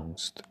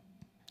announced.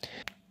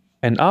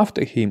 And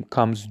after him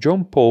comes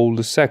John Paul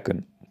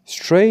II,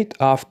 straight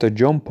after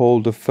John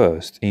Paul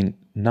I in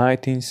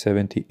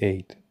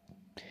 1978.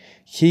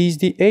 He is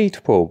the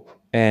 8th pope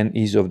and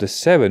is of the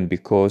 7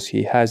 because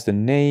he has the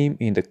name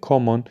in the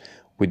common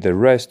with the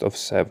rest of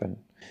 7.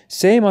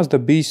 Same as the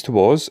beast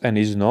was and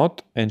is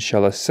not, and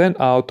shall ascend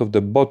out of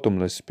the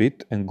bottomless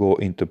pit and go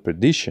into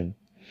perdition,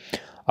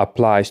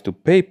 applies to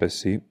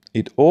papacy,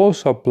 it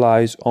also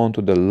applies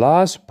unto the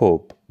last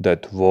pope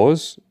that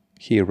was,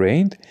 he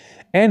reigned,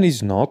 and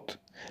is not,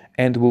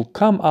 and will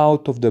come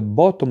out of the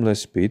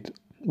bottomless pit.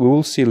 We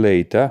will see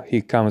later,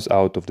 he comes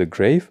out of the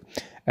grave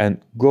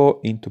and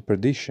go into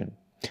perdition,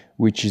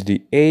 which is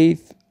the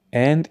 8th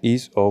and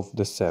is of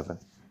the 7.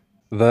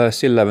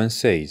 Verse 11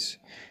 says,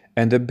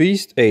 And the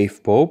beast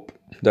 8th pope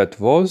that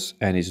was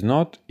and is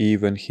not,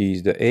 even he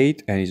is the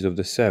 8th and is of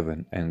the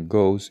 7, and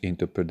goes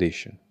into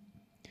perdition.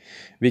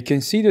 We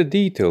can see the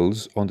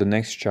details on the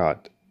next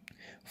chart.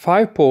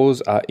 5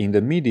 poles are in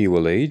the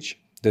medieval age,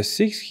 the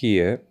 6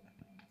 here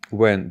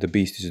when the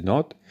beast is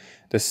not,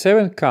 the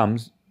 7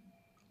 comes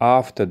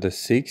after the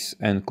 6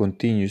 and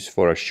continues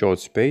for a short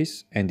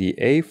space, and the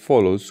 8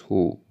 follows,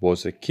 who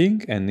was a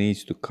king and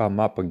needs to come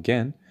up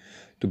again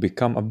to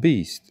become a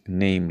beast,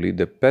 namely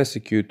the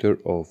persecutor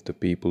of the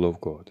people of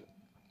God.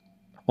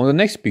 On the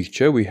next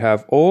picture we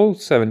have all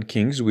 7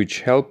 kings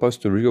which help us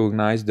to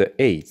recognize the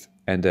 8th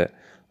and the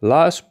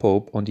last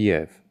pope on the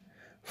F.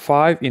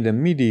 5 in the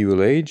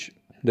medieval age,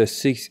 the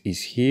 6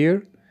 is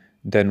here,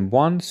 then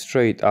 1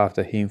 straight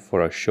after him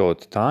for a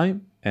short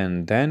time,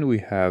 and then we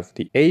have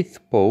the 8th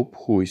pope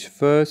who is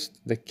first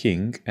the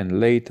king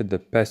and later the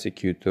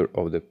persecutor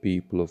of the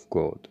people of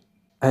God.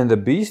 And the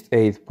beast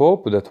 8th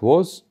pope that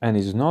was and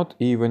is not,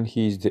 even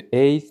he is the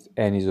 8th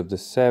and is of the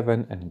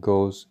 7 and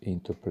goes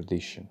into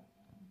perdition.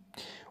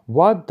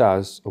 What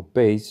does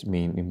obeys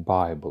mean in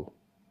Bible?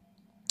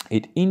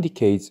 It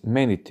indicates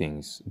many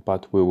things,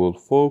 but we will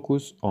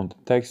focus on the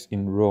text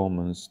in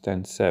Romans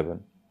 10:7.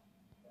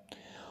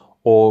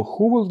 Or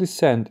who will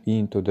descend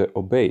into the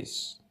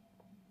abyss?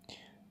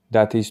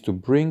 That is to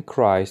bring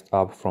Christ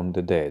up from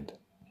the dead.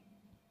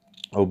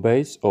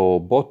 Abyss or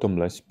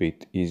bottomless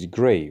pit is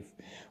grave,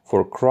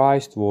 for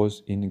Christ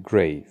was in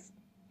grave.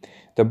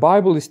 The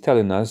Bible is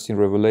telling us in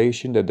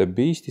Revelation that the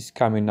beast is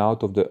coming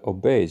out of the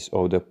abyss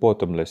or the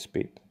bottomless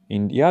pit.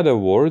 In the other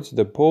words,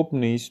 the Pope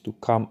needs to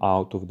come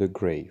out of the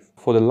grave.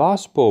 For the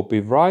last Pope,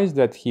 it writes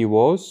that he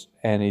was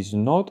and is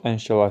not and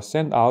shall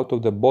ascend out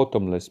of the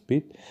bottomless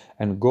pit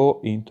and go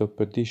into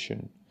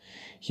perdition.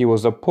 He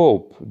was a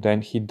Pope,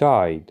 then he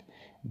died,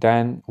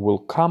 then will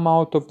come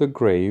out of the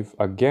grave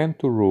again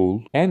to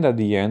rule, and at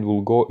the end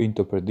will go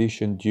into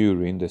perdition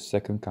during the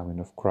second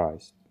coming of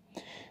Christ.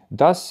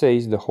 Thus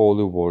says the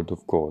Holy Word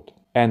of God.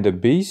 And the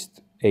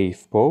beast,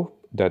 8th Pope,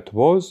 that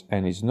was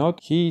and is not,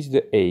 he is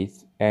the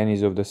 8th and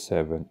is of the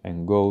 7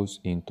 and goes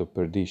into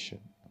perdition.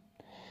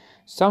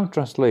 Some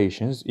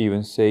translations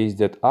even says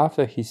that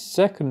after his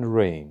second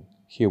reign,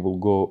 he will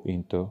go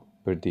into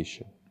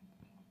perdition.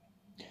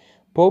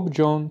 Pope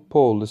John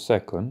Paul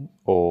II,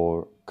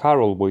 or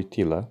Karol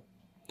Wojtyla,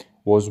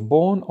 was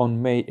born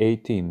on May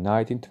 18,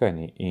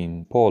 1920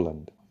 in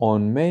Poland.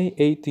 On May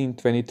 18,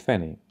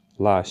 2020,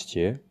 last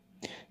year,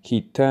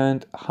 he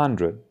turned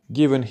 100.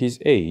 Given his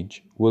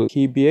age, will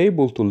he be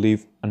able to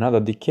live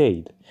another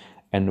decade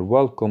and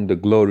welcome the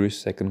glorious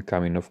second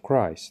coming of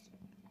Christ?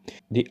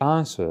 The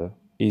answer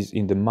is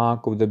in the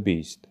mark of the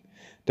beast.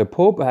 The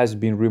Pope has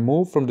been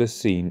removed from the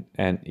scene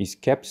and is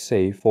kept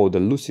safe for the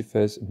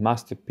Lucifer's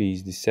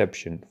masterpiece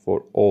deception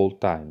for all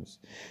times,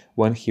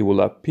 when he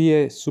will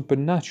appear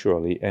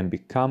supernaturally and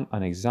become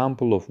an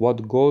example of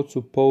what God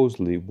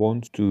supposedly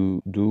wants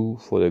to do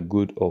for the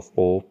good of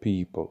all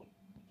people.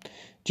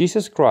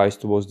 Jesus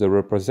Christ was the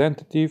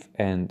representative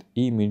and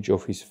image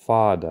of his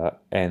Father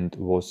and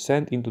was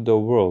sent into the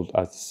world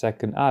as the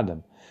second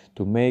Adam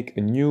to make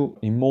a new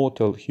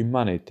immortal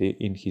humanity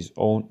in his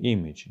own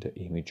image, the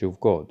image of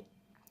God,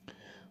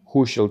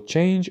 who shall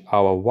change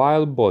our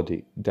vile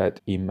body, that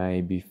it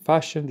may be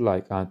fashioned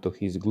like unto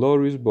his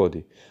glorious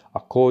body,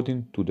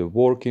 according to the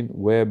working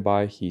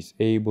whereby he is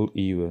able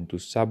even to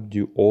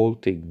subdue all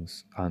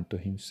things unto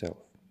himself.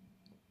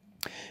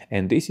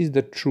 And this is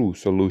the true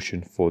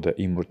solution for the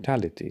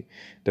immortality.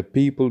 The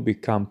people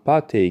become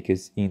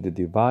partakers in the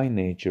divine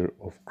nature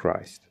of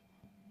Christ.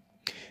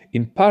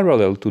 In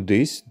parallel to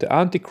this, the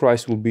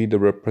Antichrist will be the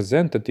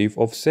representative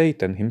of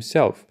Satan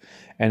himself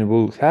and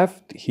will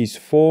have his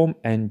form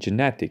and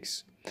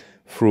genetics.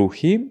 Through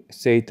him,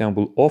 Satan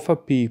will offer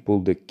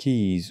people the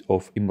keys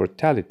of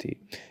immortality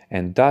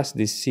and thus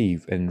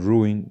deceive and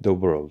ruin the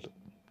world.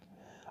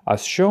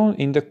 As shown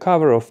in the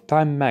cover of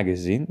Time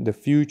magazine, the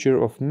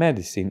future of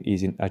medicine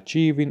is in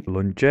achieving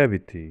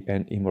longevity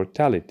and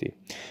immortality,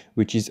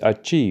 which is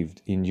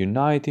achieved in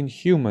uniting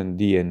human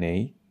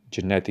DNA,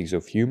 genetics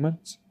of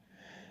humans,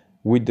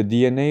 with the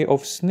DNA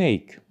of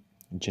snake,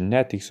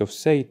 genetics of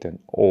Satan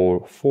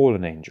or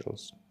fallen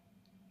angels.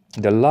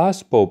 The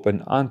last Pope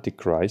and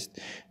Antichrist,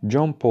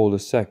 John Paul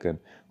II,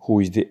 who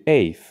is the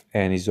eighth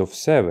and is of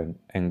 7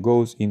 and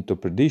goes into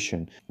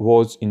perdition,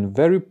 was in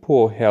very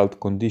poor health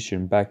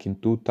condition back in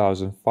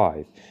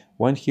 2005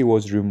 when he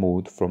was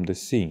removed from the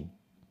scene.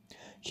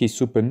 His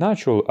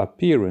supernatural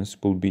appearance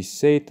will be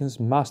Satan's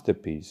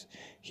masterpiece.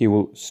 He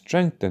will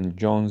strengthen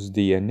John's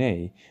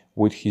DNA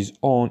with his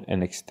own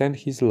and extend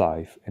his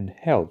life and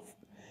health,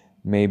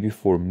 maybe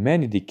for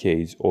many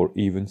decades or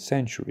even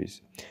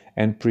centuries,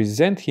 and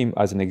present him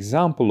as an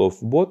example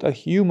of what a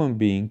human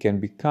being can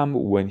become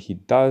when he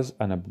does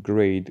an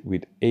upgrade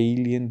with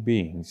alien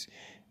beings,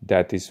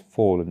 that is,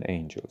 fallen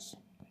angels.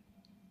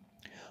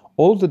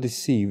 All the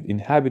deceived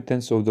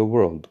inhabitants of the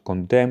world,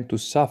 condemned to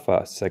suffer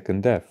a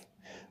second death,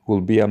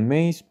 will be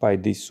amazed by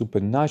this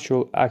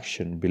supernatural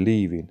action,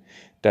 believing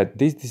that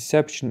this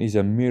deception is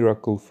a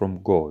miracle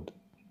from God.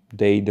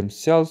 They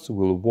themselves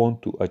will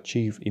want to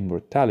achieve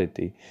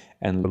immortality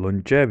and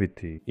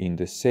longevity in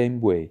the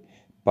same way,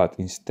 but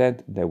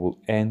instead they will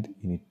end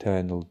in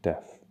eternal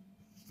death.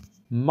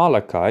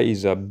 Malachi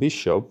is a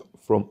bishop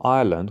from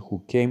Ireland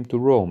who came to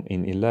Rome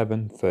in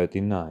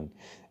 1139,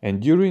 and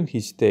during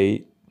his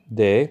stay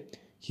there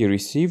he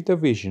received a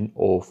vision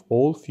of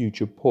all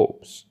future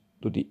popes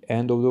to the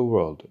end of the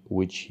world,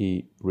 which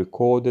he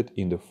recorded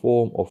in the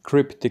form of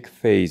cryptic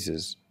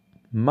phases.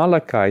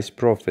 Malachi's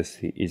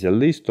prophecy is a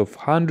list of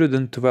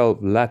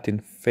 112 Latin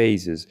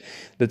phases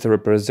that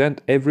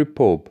represent every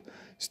pope,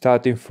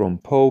 starting from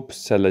Pope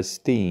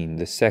Celestine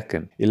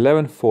II,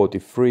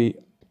 1143,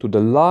 to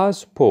the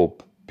last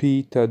pope,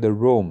 Peter the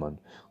Roman,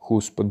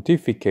 whose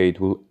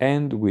pontificate will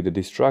end with the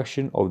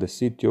destruction of the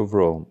city of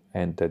Rome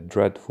and the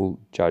dreadful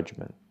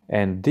judgment.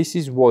 And this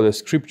is what the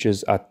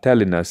scriptures are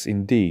telling us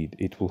indeed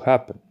it will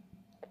happen.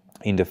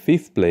 In the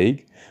fifth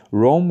plague,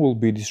 Rome will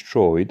be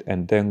destroyed,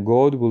 and then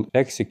God will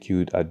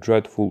execute a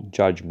dreadful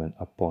judgment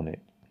upon it.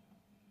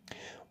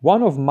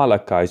 One of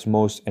Malachi's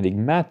most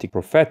enigmatic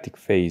prophetic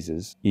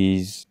phases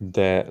is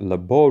the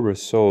Labore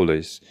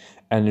Solis,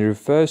 and it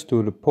refers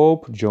to the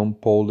Pope John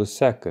Paul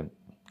II,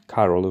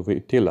 Karol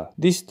Wojtyla.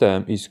 This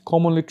term is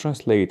commonly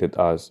translated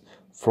as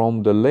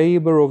 "from the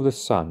labor of the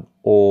sun"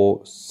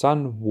 or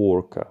 "sun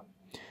worker."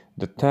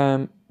 The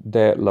term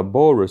 "de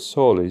labore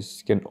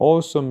solis" can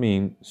also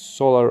mean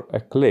solar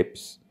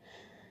eclipse,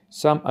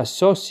 some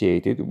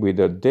associated with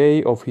the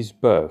day of his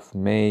birth,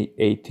 May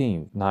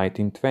 18,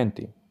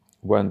 1920,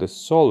 when the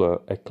solar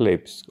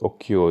eclipse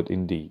occurred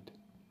indeed.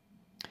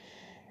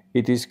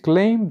 It is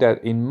claimed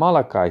that in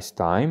Malachi's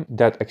time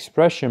that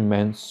expression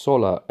meant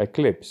solar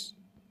eclipse.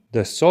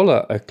 The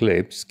solar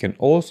eclipse can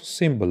also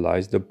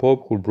symbolize the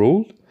Pope who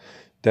ruled,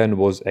 then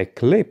was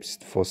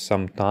eclipsed for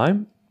some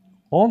time,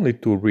 only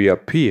to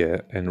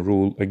reappear and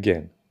rule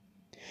again.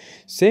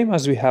 Same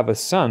as we have a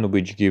sun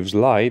which gives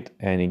light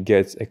and it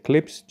gets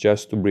eclipsed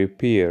just to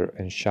reappear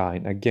and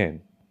shine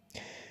again.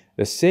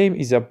 The same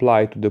is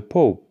applied to the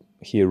Pope.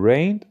 He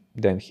reigned,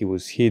 then he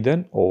was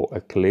hidden or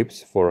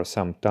eclipsed for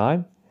some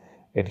time,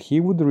 and he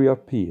would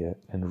reappear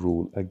and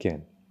rule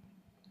again.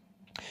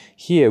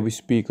 Here we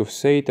speak of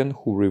Satan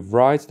who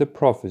rewrites the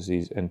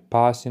prophecies and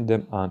passing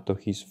them on to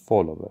his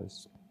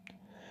followers.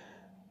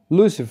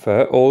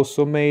 Lucifer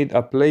also made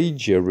a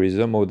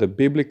plagiarism of the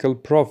biblical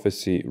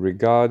prophecy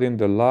regarding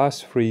the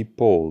last three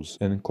poles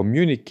and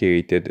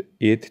communicated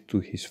it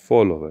to his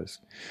followers.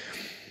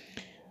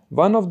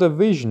 One of the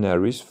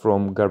visionaries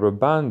from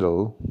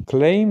Garabandal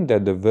claimed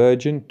that the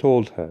Virgin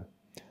told her,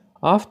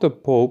 "After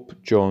Pope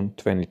John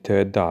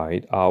XXIII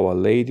died, Our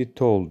Lady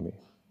told me,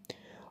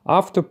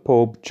 after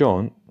Pope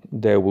John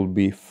there will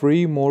be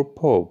 3 more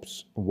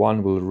popes.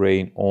 One will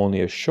reign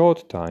only a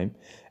short time,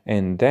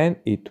 and then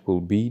it will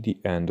be the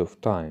end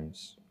of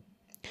times."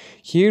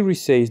 Here he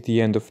says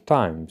the end of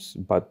times,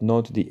 but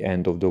not the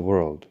end of the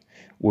world.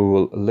 We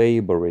will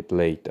labor it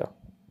later.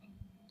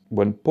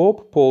 When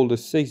Pope Paul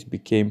VI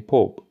became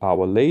Pope,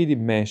 Our Lady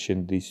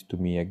mentioned this to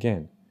me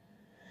again.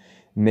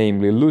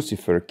 Namely,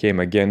 Lucifer came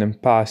again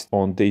and passed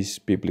on this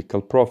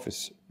biblical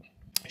prophecy.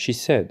 She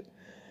said,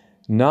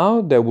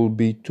 "Now there will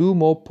be 2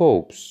 more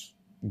popes,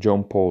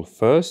 John Paul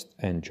I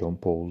and John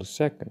Paul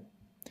II.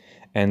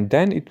 And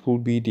then it will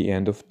be the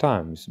end of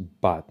times,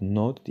 but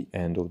not the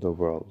end of the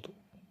world."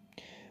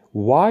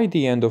 Why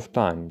the end of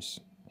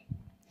times?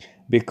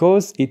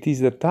 Because it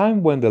is the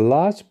time when the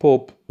last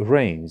Pope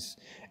reigns,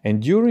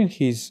 and during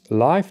his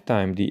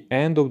lifetime the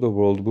end of the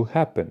world will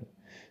happen.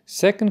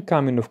 Second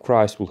coming of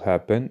Christ will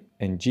happen,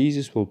 and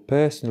Jesus will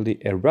personally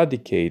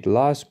eradicate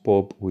last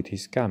Pope with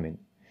his coming.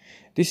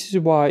 This is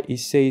why it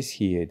says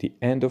here the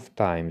end of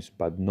times,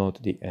 but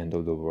not the end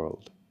of the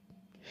world.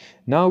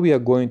 Now we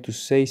are going to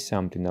say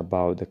something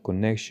about the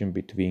connection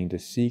between the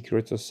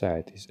secret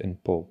societies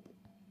and Pope.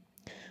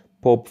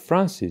 Pope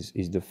Francis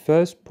is the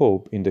first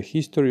Pope in the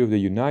history of the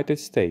United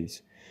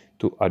States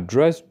to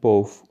address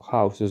both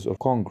houses of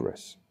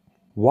Congress.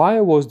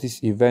 Why was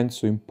this event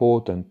so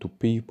important to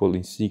people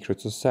in secret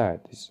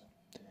societies?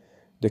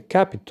 The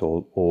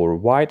Capitol or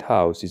White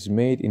House is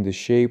made in the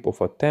shape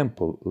of a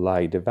temple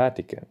like the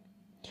Vatican.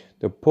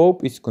 The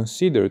Pope is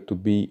considered to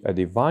be a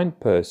divine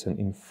person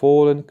in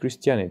fallen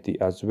Christianity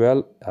as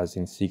well as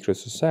in secret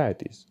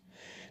societies.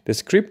 The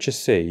scripture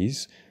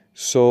says,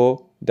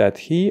 "So that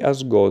he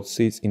as God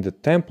sits in the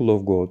temple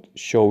of God,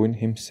 showing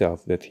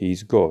himself that he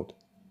is God."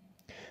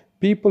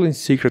 People in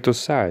secret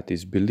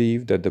societies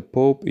believe that the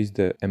Pope is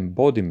the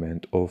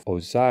embodiment of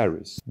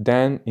Osiris.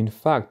 Then, in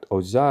fact,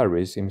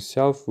 Osiris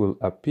himself will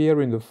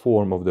appear in the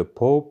form of the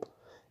Pope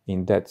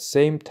in that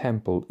same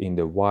temple in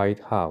the White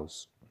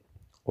House.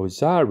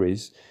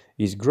 Osiris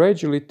is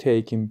gradually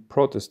taking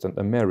Protestant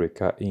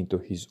America into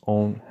his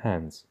own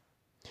hands.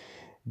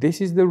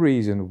 This is the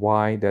reason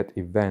why that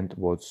event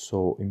was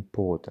so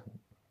important.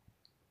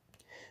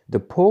 The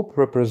Pope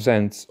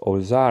represents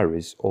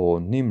Osiris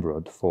or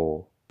Nimrod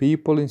for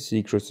people in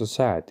secret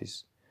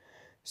societies.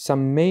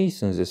 Some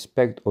Masons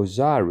expect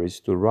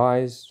Osiris to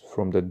rise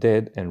from the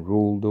dead and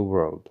rule the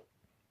world,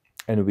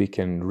 and we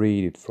can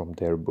read it from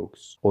their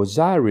books.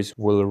 Osiris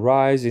will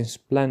rise in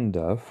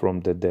splendor from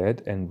the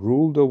dead and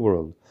rule the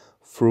world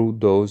through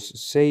those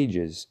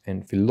sages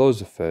and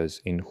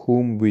philosophers in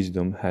whom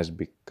wisdom has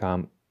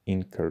become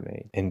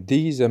incarnate. And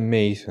these are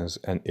Masons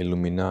and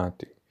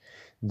Illuminati.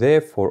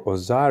 Therefore,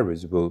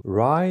 Osiris will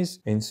rise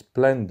in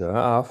splendor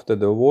after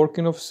the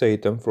working of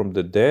Satan from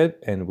the dead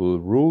and will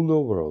rule the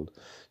world.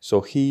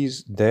 So he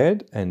is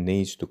dead and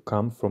needs to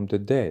come from the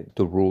dead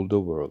to rule the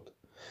world.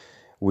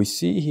 We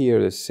see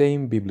here the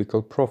same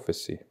biblical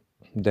prophecy.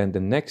 Then the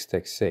next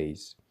text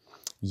says,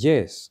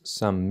 "Yes,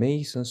 some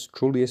Masons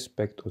truly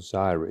expect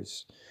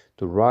Osiris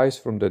to rise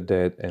from the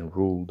dead and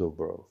rule the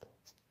world."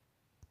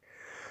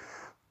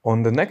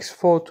 On the next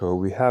photo,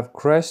 we have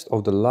crest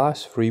of the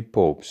last 3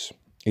 popes.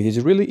 It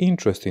is really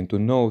interesting to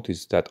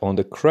notice that on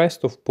the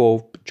crest of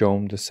Pope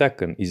John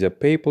II is a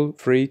papal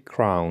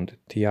 3-crowned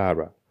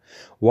tiara,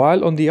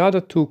 while on the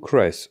other 2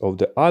 crests of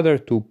the other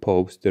 2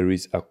 popes there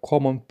is a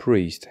common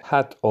priest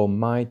hat or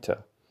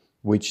mitre,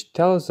 which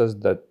tells us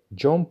that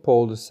John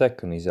Paul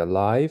II is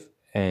alive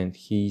and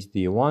he is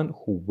the one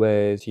who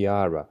wears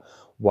tiara,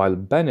 while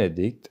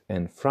Benedict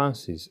and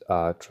Francis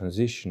are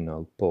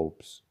transitional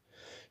popes.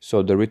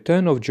 So the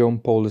return of John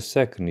Paul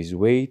II is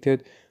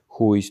waited,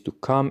 who is to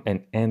come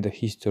and end the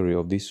history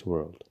of this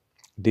world.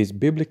 This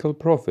biblical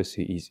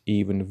prophecy is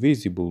even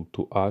visible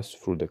to us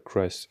through the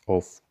crest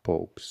of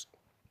popes.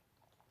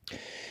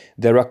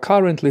 There are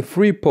currently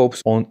 3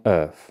 popes on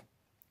earth.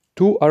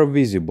 2 are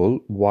visible,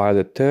 while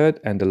the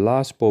 3rd and the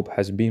last pope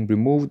has been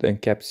removed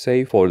and kept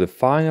safe for the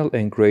final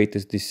and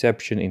greatest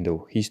deception in the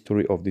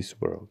history of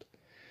this world.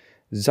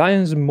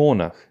 Zion's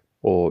monarch,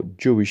 or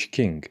Jewish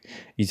king,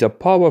 is a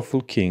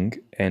powerful king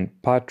and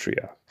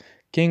patriarch,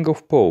 king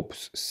of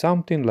popes,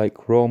 something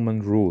like Roman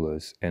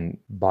rulers and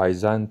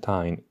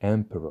Byzantine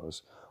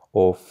emperors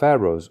or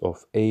pharaohs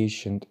of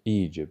ancient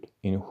Egypt,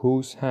 in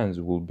whose hands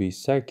will be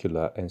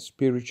secular and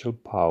spiritual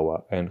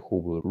power and who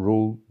will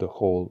rule the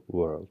whole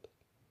world.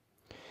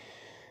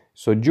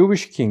 So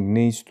Jewish king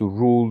needs to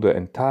rule the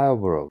entire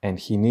world, and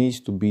he needs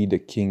to be the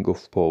king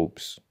of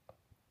popes.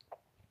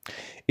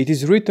 It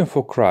is written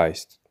for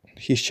Christ,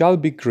 "He shall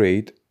be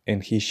great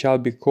and he shall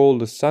be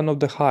called the Son of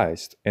the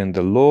Highest, and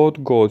the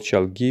Lord God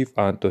shall give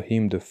unto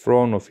him the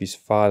throne of his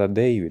father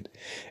David,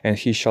 and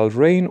he shall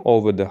reign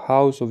over the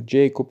house of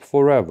Jacob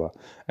forever,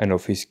 and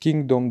of his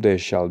kingdom there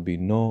shall be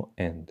no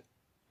end.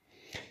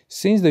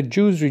 Since the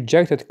Jews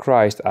rejected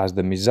Christ as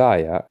the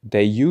Messiah,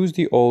 they used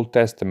the Old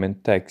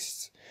Testament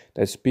texts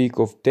that speak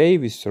of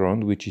David's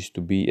throne, which is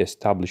to be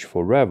established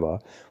forever,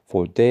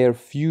 for their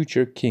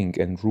future king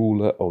and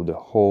ruler of the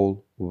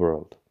whole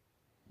world.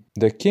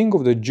 The king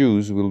of the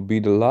Jews will be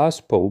the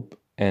last pope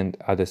and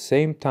at the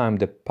same time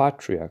the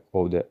patriarch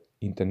of the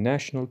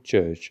international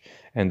church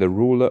and the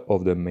ruler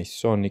of the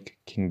Masonic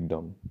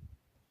kingdom.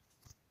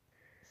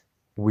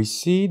 We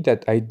see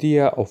that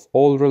idea of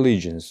all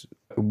religions,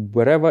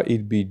 wherever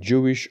it be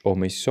Jewish or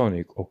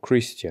Masonic or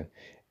Christian,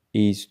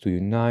 is to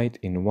unite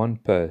in one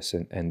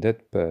person, and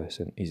that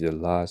person is the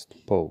last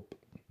pope.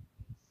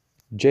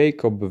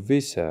 Jacob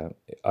Visser,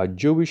 a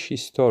Jewish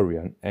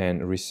historian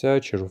and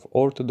researcher of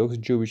Orthodox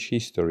Jewish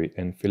history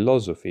and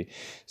philosophy,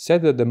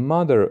 said that the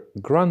mother,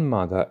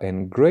 grandmother,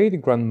 and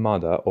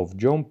great-grandmother of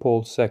John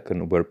Paul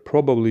II were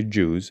probably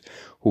Jews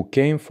who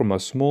came from a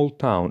small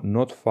town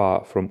not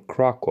far from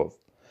Krakow.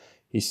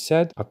 He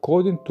said,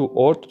 according to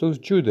Orthodox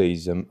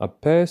Judaism, a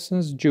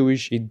person's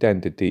Jewish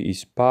identity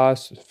is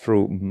passed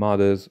through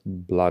mother's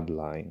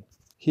bloodline.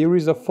 Here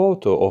is a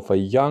photo of a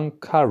young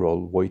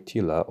Karol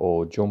Wojtyla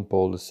or John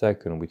Paul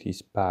II with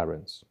his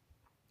parents.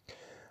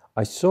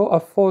 I saw a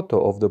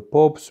photo of the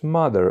Pope's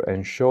mother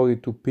and showed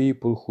it to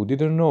people who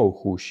didn't know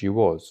who she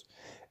was.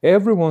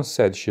 Everyone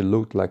said she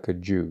looked like a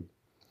Jew.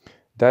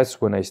 That's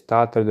when I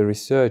started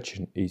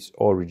researching its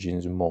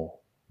origins more.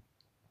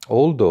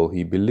 Although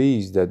he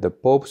believes that the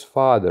Pope's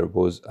father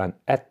was an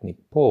ethnic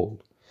Pole,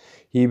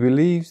 he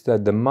believes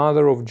that the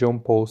mother of John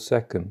Paul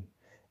II,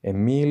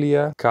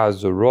 Emilia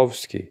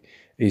Kazorowski,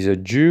 is a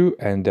Jew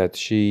and that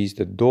she is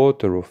the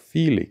daughter of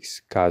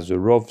Felix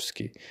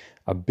Kazorowski,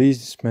 a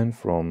businessman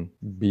from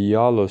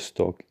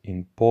Białystok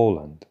in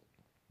Poland.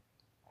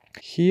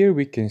 Here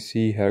we can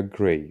see her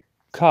grave.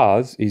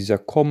 Kaz is a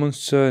common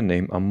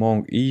surname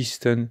among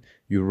Eastern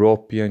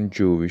European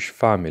Jewish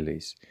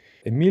families.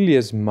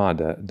 Emilia's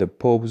mother, the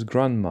Pope's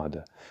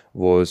grandmother,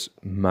 was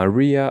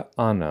Maria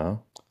Anna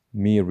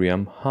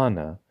Miriam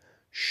Hannah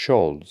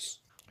Scholz.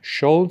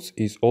 Scholz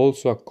is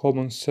also a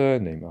common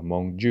surname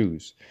among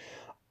Jews,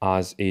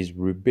 as is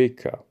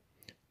Rebecca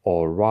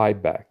or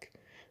Ryback,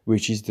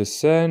 which is the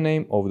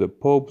surname of the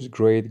Pope's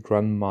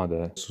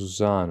great-grandmother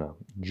Susanna,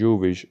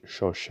 Jewish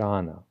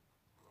Shoshana.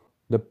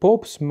 The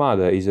Pope's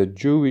mother is a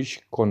Jewish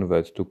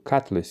convert to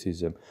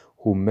Catholicism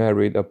who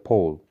married a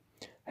Pole.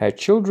 Her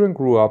children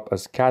grew up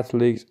as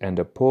Catholics and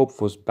the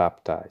Pope was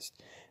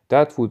baptized.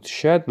 That would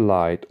shed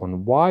light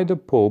on why the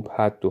Pope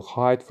had to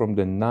hide from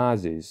the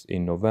Nazis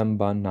in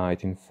November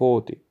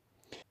 1940.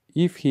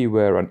 If he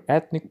were an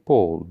ethnic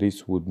Pole,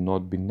 this would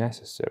not be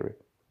necessary.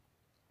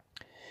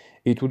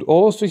 It would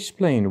also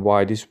explain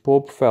why this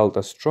Pope felt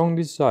a strong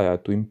desire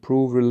to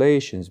improve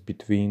relations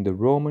between the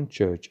Roman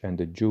Church and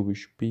the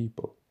Jewish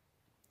people.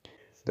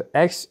 The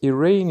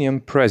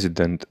ex-Iranian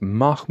president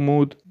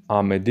Mahmoud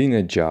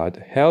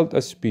Ahmadinejad held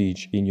a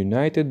speech in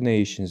United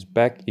Nations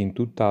back in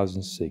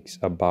 2006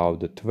 about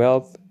the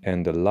 12th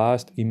and the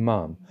last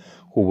Imam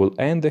who will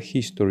end the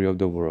history of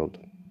the world.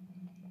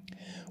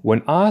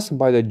 When asked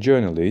by the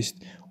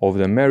journalist of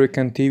the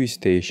American TV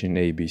station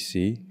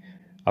ABC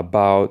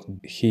about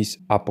his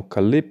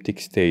apocalyptic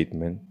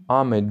statement,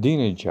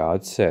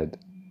 Ahmadinejad said,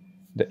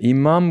 "The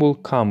Imam will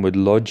come with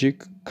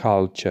logic,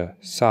 culture,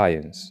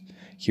 science.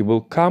 He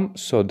will come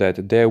so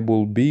that there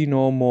will be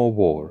no more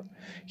war.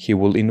 He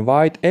will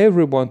invite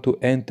everyone to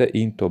enter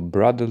into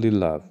brotherly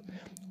love.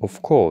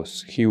 Of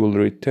course, he will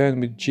return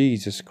with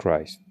Jesus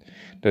Christ.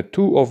 The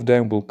two of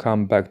them will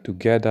come back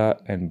together,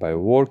 and by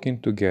working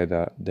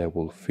together, they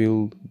will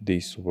fill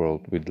this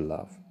world with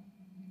love."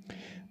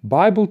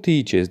 Bible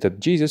teaches that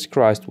Jesus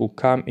Christ will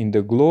come in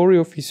the glory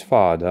of his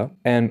Father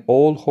and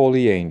all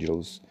holy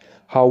angels.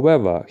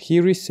 However,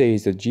 here he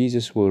says that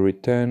Jesus will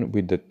return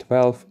with the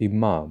 12th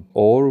Imam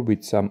or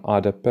with some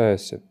other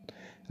person.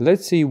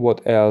 Let's see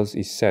what else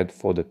is said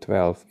for the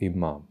 12th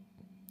Imam.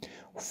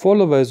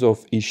 Followers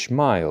of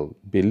Ishmael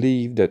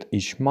believe that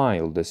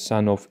Ishmael, the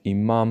son of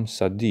Imam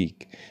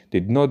Sadiq,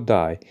 did not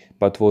die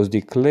but was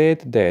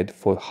declared dead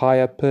for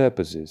higher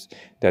purposes,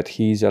 that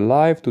he is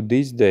alive to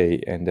this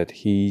day and that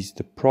he is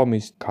the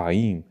promised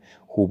Qaim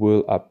who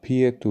will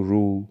appear to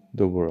rule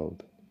the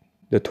world.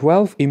 The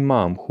 12th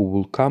Imam who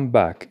will come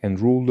back and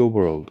rule the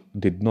world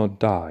did not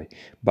die,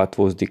 but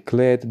was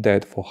declared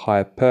dead for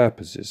higher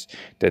purposes,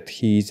 that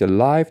he is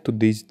alive to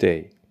this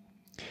day.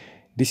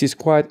 This is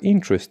quite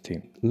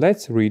interesting.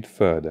 Let's read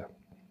further.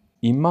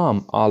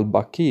 Imam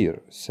al-Baqir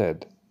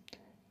said,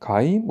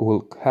 "Qaim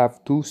will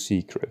have two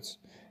secrets.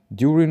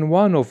 During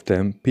one of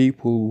them,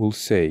 people will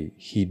say,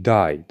 'He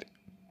died.'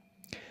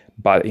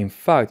 But in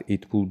fact,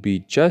 it will be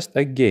just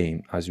a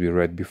game, as we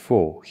read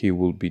before. He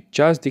will be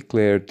just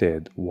declared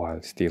dead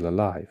while still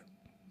alive."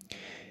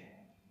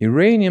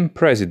 Iranian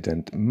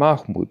President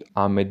Mahmoud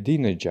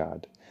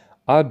Ahmadinejad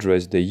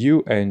addressed the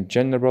UN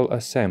General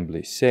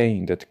Assembly,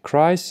 saying that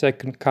Christ's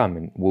second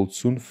coming would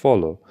soon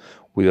follow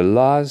with the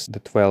last, the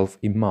 12th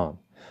Imam.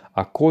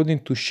 According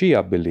to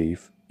Shia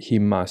belief, he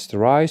must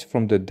rise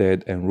from the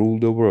dead and rule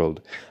the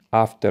world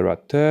after a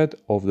third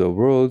of the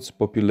world's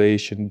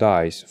population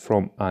dies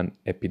from an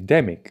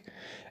epidemic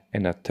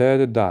and a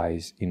third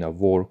dies in a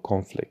war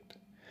conflict.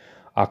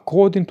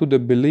 According to the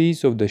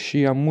beliefs of the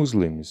Shia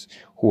Muslims,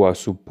 who are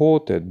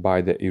supported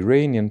by the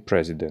Iranian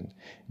president,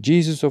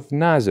 Jesus of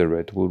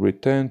Nazareth will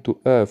return to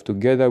earth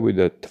together with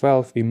the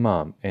 12th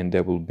Imam, and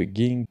they will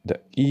begin the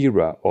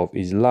era of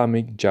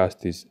Islamic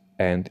justice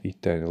and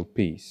eternal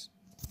peace.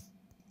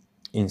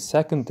 In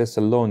 2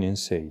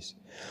 Thessalonians says,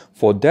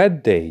 "For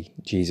that day,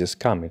 Jesus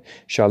coming,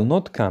 shall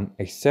not come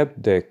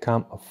except there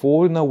come a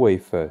falling away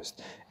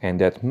first, and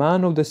that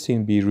man of the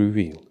sin be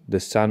revealed, the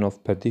son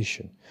of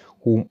perdition,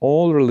 whom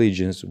all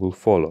religions will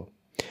follow.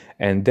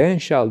 And then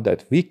shall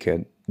that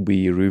wicked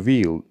be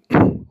revealed,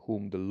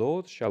 whom the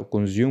Lord shall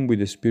consume with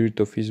the spirit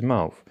of his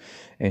mouth,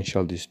 and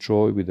shall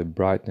destroy with the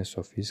brightness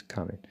of his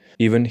coming,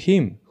 even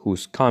him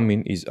whose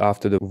coming is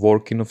after the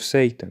working of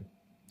Satan."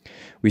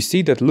 We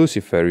see that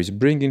Lucifer is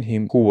bringing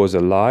him who was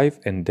alive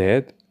and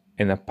dead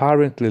and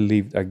apparently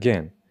lived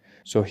again.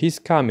 So his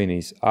coming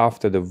is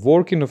after the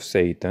working of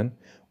Satan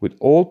with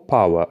all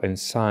power and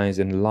signs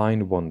and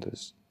lying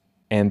wonders.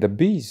 And the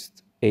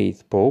beast,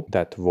 8th Pope,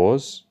 that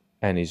was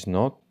and is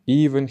not,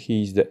 even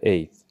he is the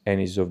 8th and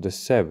is of the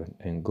 7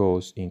 and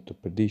goes into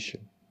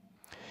perdition.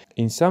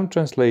 In some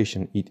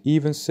translation it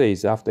even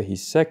says after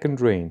his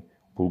second reign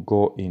will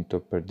go into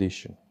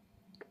perdition.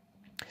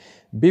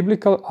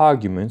 Biblical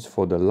arguments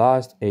for the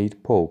last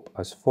 8th Pope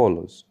as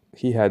follows.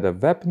 He had a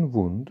weapon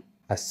wound,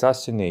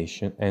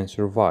 assassination, and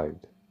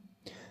survived.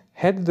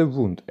 Had the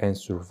wound and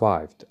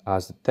survived,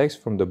 as the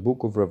text from the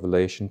book of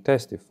Revelation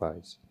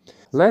testifies.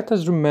 Let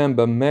us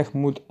remember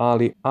Mahmoud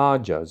Ali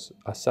Aja's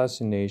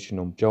assassination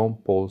of John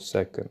Paul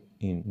II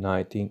in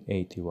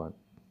 1981.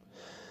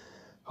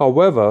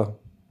 However,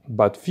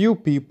 but few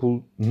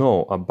people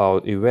know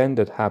about events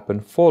that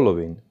happened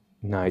following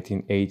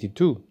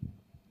 1982.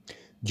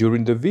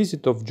 During the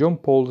visit of John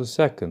Paul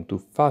II to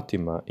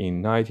Fatima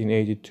in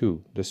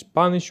 1982, the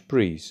Spanish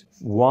priest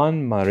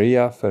Juan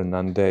Maria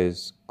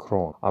Fernandez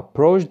Cron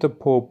approached the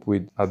Pope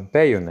with a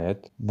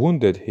bayonet,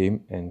 wounded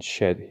him and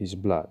shed his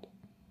blood.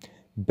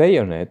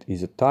 Bayonet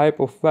is a type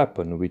of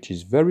weapon which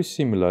is very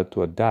similar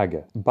to a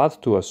dagger,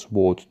 but to a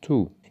sword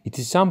too. It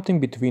is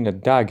something between a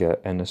dagger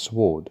and a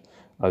sword,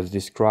 as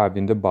described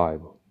in the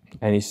Bible,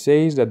 and it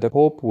says that the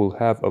Pope will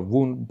have a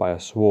wound by a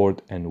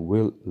sword and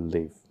will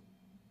live.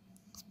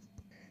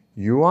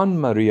 Juan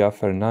Maria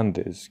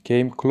Fernandez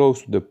came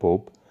close to the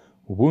Pope,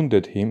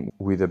 wounded him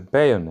with a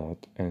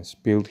bayonet and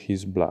spilled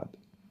his blood.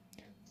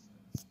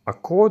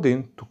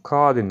 According to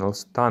Cardinal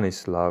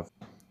Stanislav,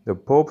 the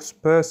Pope's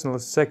personal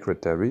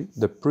secretary,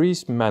 the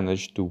priest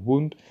managed to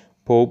wound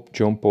Pope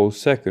John Paul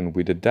II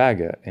with a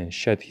dagger and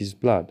shed his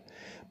blood,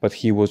 but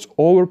he was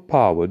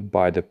overpowered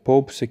by the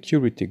Pope's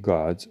security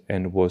guards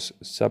and was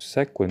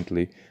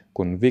subsequently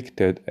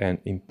convicted and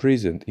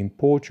imprisoned in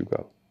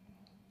Portugal.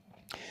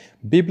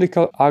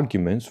 Biblical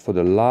arguments for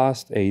the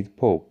last 8th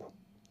Pope.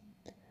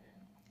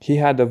 He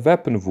had a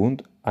weapon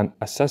wound, an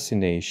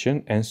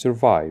assassination, and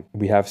survived.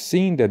 We have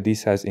seen that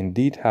this has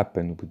indeed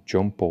happened with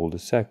John Paul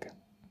II.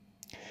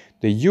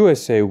 The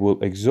USA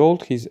will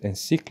exalt his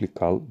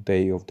encyclical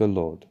Day of the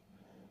Lord,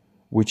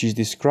 which is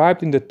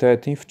described in the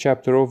 13th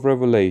chapter of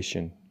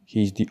Revelation.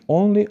 He is the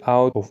only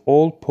out of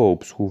all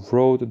popes who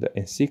wrote the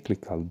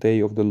encyclical Day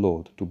of the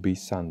Lord to be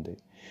Sunday.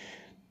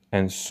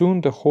 And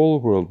soon the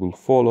whole world will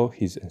follow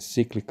his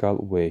encyclical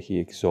where he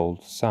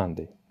exalts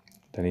Sunday.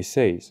 Then he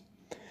says,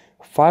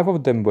 5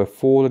 of them were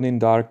fallen in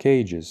dark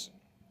ages,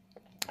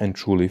 and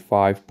truly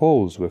 5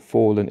 poles were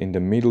fallen in the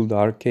middle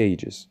dark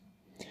ages.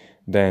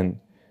 Then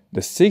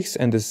the 6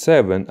 and the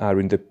 7 are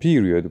in the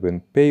period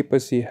when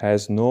papacy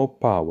has no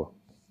power,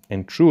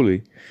 and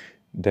truly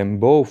them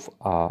both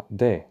are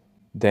there.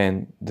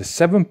 Then the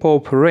 7th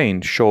Pope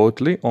reigned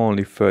shortly,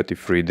 only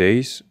 33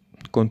 days,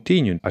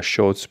 continued a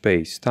short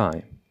space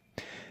time.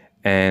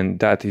 And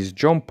that is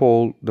John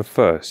Paul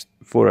I.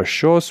 For a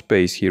short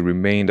space he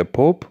remained a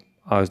pope,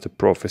 as the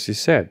prophecy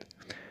said.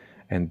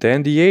 And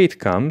then the 8th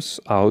comes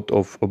out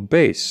of a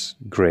base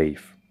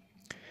grave.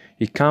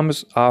 He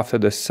comes after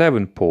the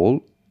 7th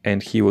Paul,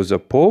 and he was a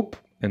pope,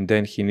 and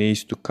then he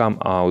needs to come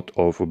out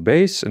of a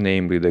base,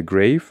 namely the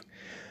grave.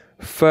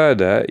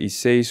 Further, he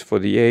says for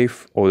the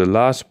 8th or the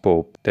last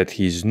pope that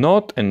he is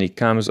not, and he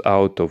comes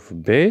out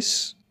of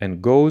base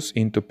and goes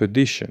into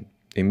perdition.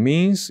 It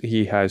means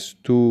he has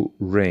 2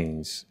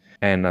 reigns.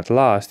 And at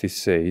last it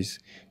says,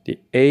 the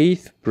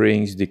 8th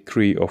brings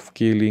decree of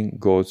killing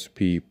God's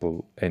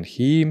people, and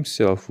he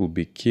himself will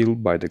be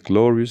killed by the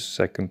glorious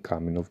second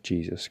coming of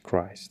Jesus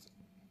Christ.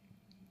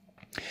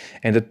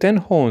 And the 10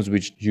 horns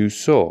which you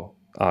saw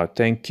are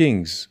 10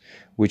 kings,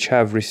 which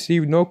have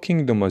received no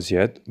kingdom as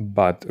yet,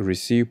 but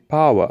receive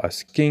power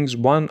as kings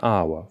 1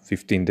 hour,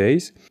 15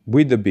 days,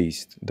 with the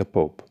beast, the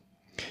Pope.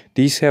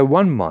 These have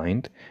one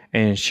mind,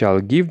 and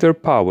shall give their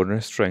power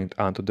and strength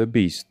unto the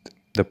beast,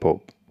 the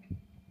Pope.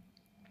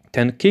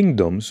 10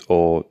 kingdoms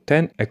or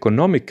 10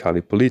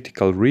 economically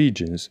political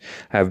regions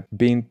have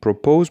been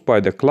proposed by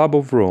the Club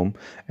of Rome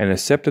and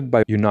accepted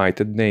by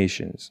United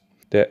Nations.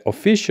 The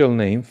official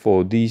name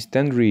for these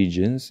 10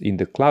 regions in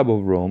the Club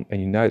of Rome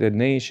and United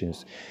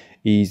Nations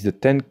is the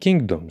 10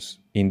 Kingdoms,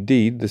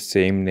 indeed the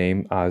same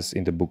name as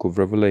in the Book of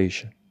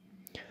Revelation.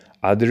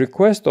 At the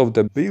request of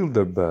the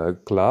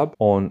Bilderberg Club,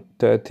 on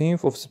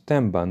 13th of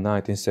September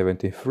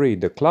 1973,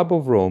 the Club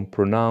of Rome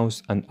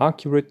pronounced an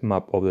accurate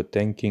map of the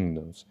 10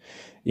 kingdoms.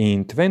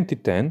 In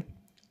 2010,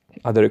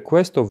 at the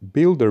request of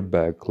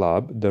Bilderberg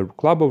Club, the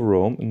Club of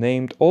Rome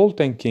named all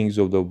 10 kings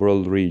of the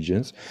world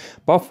regions,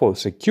 but for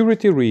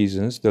security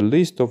reasons, the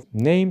list of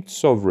named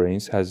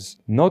sovereigns has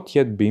not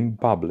yet been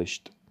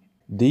published.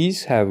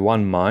 These have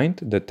one mind,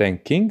 the 10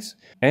 kings,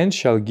 and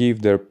shall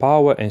give their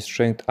power and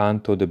strength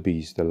unto the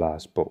beast, the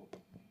last pope.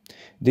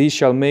 These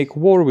shall make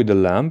war with the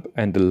Lamb,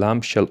 and the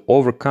Lamb shall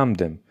overcome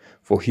them.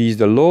 For he is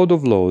the Lord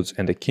of lords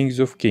and the King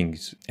of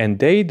kings, and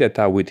they that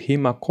are with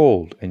him are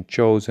called, and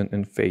chosen,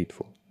 and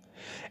faithful.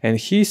 And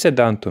he said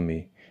unto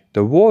me,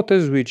 The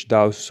waters which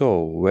thou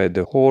saw, where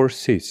the whore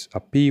sits,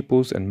 are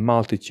peoples and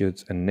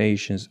multitudes and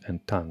nations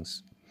and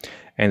tongues.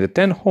 And the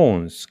 10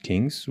 horns,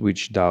 kings,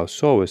 which thou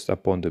sawest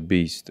upon the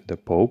beast, the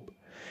Pope,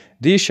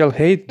 these shall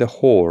hate the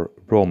whore,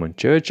 Roman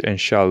Church, and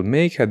shall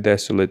make her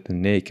desolate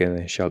and naked,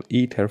 and shall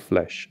eat her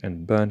flesh,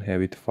 and burn her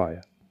with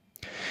fire.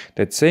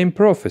 That same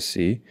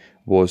prophecy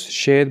was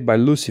shared by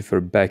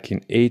Lucifer back in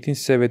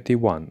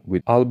 1871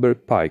 with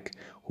Albert Pike,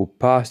 who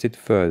passed it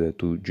further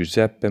to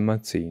Giuseppe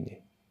Mazzini.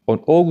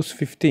 On August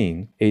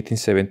 15,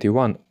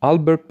 1871,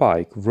 Albert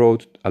Pike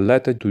wrote a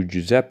letter to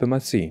Giuseppe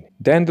Mazzini,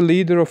 then the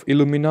leader of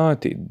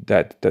Illuminati,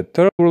 that the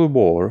Third World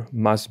War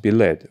must be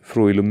led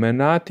through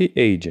Illuminati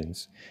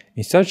agents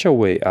in such a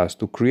way as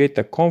to create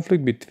a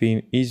conflict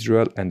between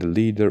Israel and the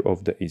leader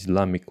of the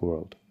Islamic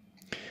world.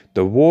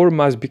 The war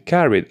must be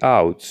carried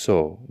out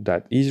so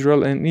that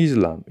Israel and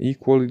Islam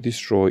equally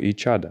destroy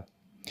each other.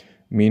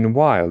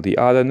 Meanwhile, the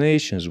other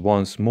nations,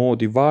 once more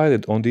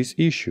divided on this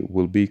issue,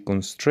 will be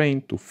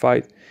constrained to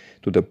fight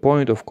to the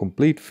point of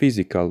complete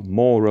physical,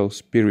 moral,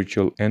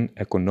 spiritual, and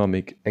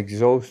economic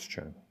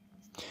exhaustion.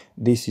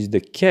 This is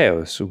the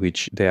chaos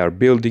which they are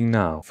building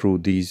now through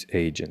these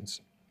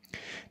agents.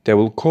 They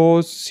will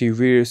cause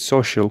severe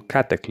social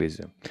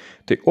cataclysm.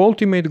 The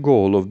ultimate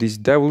goal of this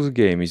devil's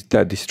game is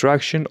the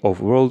destruction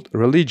of world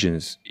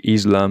religions,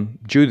 Islam,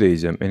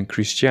 Judaism, and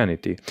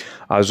Christianity,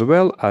 as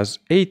well as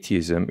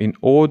atheism, in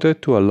order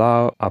to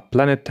allow a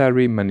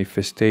planetary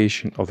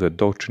manifestation of the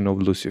doctrine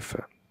of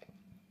Lucifer.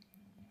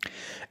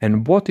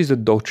 And what is the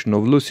doctrine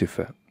of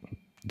Lucifer?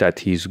 That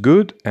he is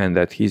good, and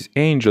that his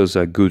angels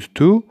are good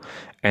too,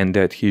 and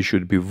that he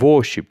should be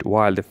worshipped,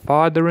 while the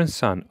Father and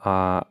Son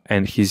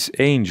and his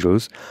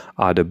angels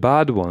are the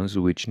bad ones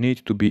which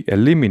need to be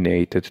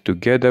eliminated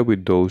together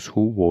with those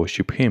who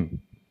worship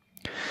him.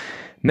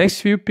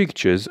 Next few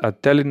pictures are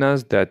telling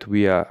us that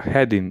we are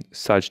heading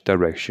such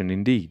direction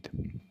indeed.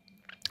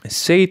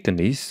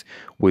 Satanists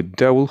with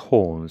devil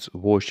horns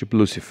worship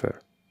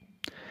Lucifer.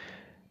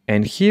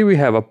 And here we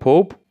have a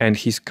pope and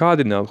his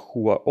cardinal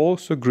who are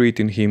also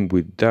greeting him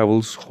with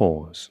devil's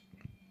horns.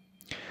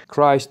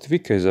 Christ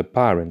vicars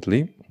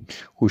apparently,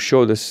 who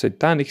show the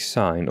satanic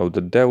sign of the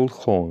devil's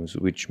horns,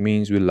 which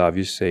means we love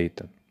you,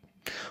 Satan.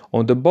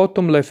 On the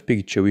bottom left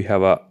picture we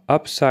have an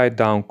upside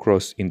down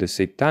cross in the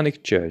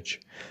satanic church,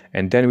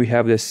 and then we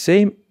have the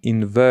same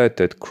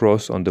inverted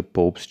cross on the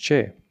Pope's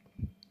chair.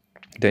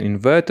 The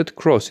inverted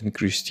cross in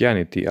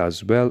Christianity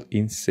as well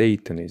in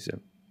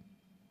Satanism.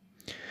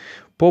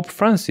 Pope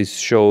Francis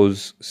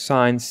shows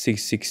sign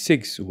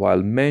 666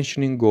 while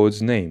mentioning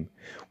God's name,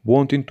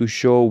 wanting to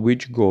show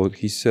which God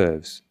he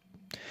serves.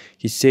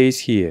 He says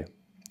here,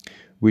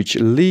 which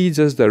leads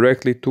us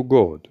directly to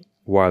God,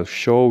 while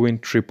showing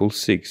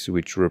 666,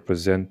 which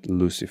represent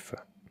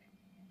Lucifer.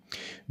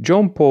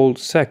 John Paul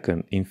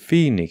II in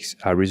Phoenix,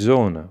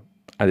 Arizona,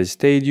 at a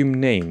stadium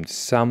named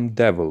Some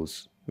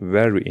Devils,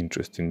 very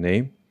interesting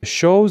name,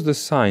 shows the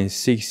sign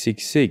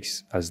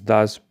 666, as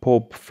does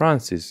Pope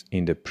Francis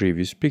in the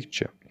previous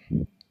picture.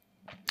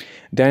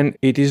 Then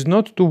it is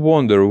not to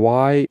wonder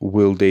why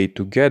will they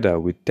together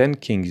with 10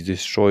 kings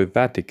destroy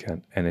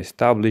Vatican and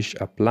establish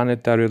a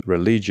planetary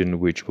religion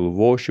which will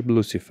worship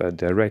Lucifer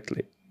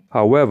directly.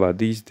 However,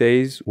 these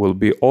days will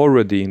be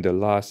already in the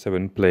last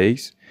 7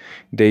 plagues,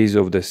 days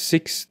of the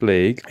 6th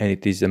plague, and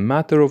it is a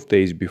matter of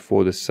days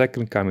before the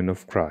second coming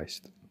of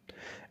Christ.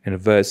 And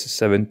verse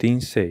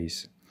 17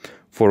 says,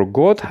 For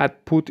God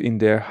had put in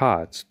their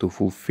hearts to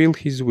fulfill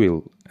his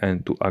will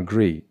and to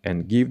agree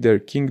and give their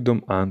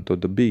kingdom unto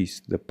the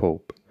beast, the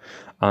Pope,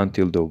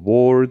 until the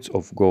words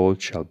of God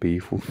shall be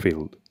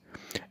fulfilled.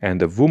 And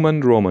the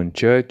woman Roman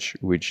Church,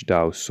 which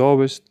thou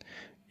sawest,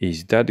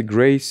 is that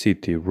great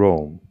city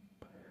Rome,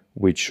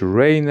 which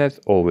reigneth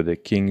over the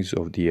kings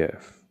of the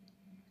earth.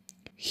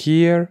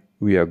 Here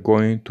we are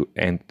going to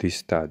end this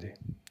study.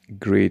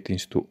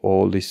 Greetings to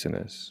all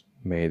listeners.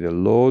 May the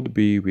Lord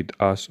be with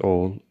us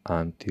all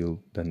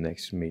until the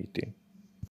next meeting.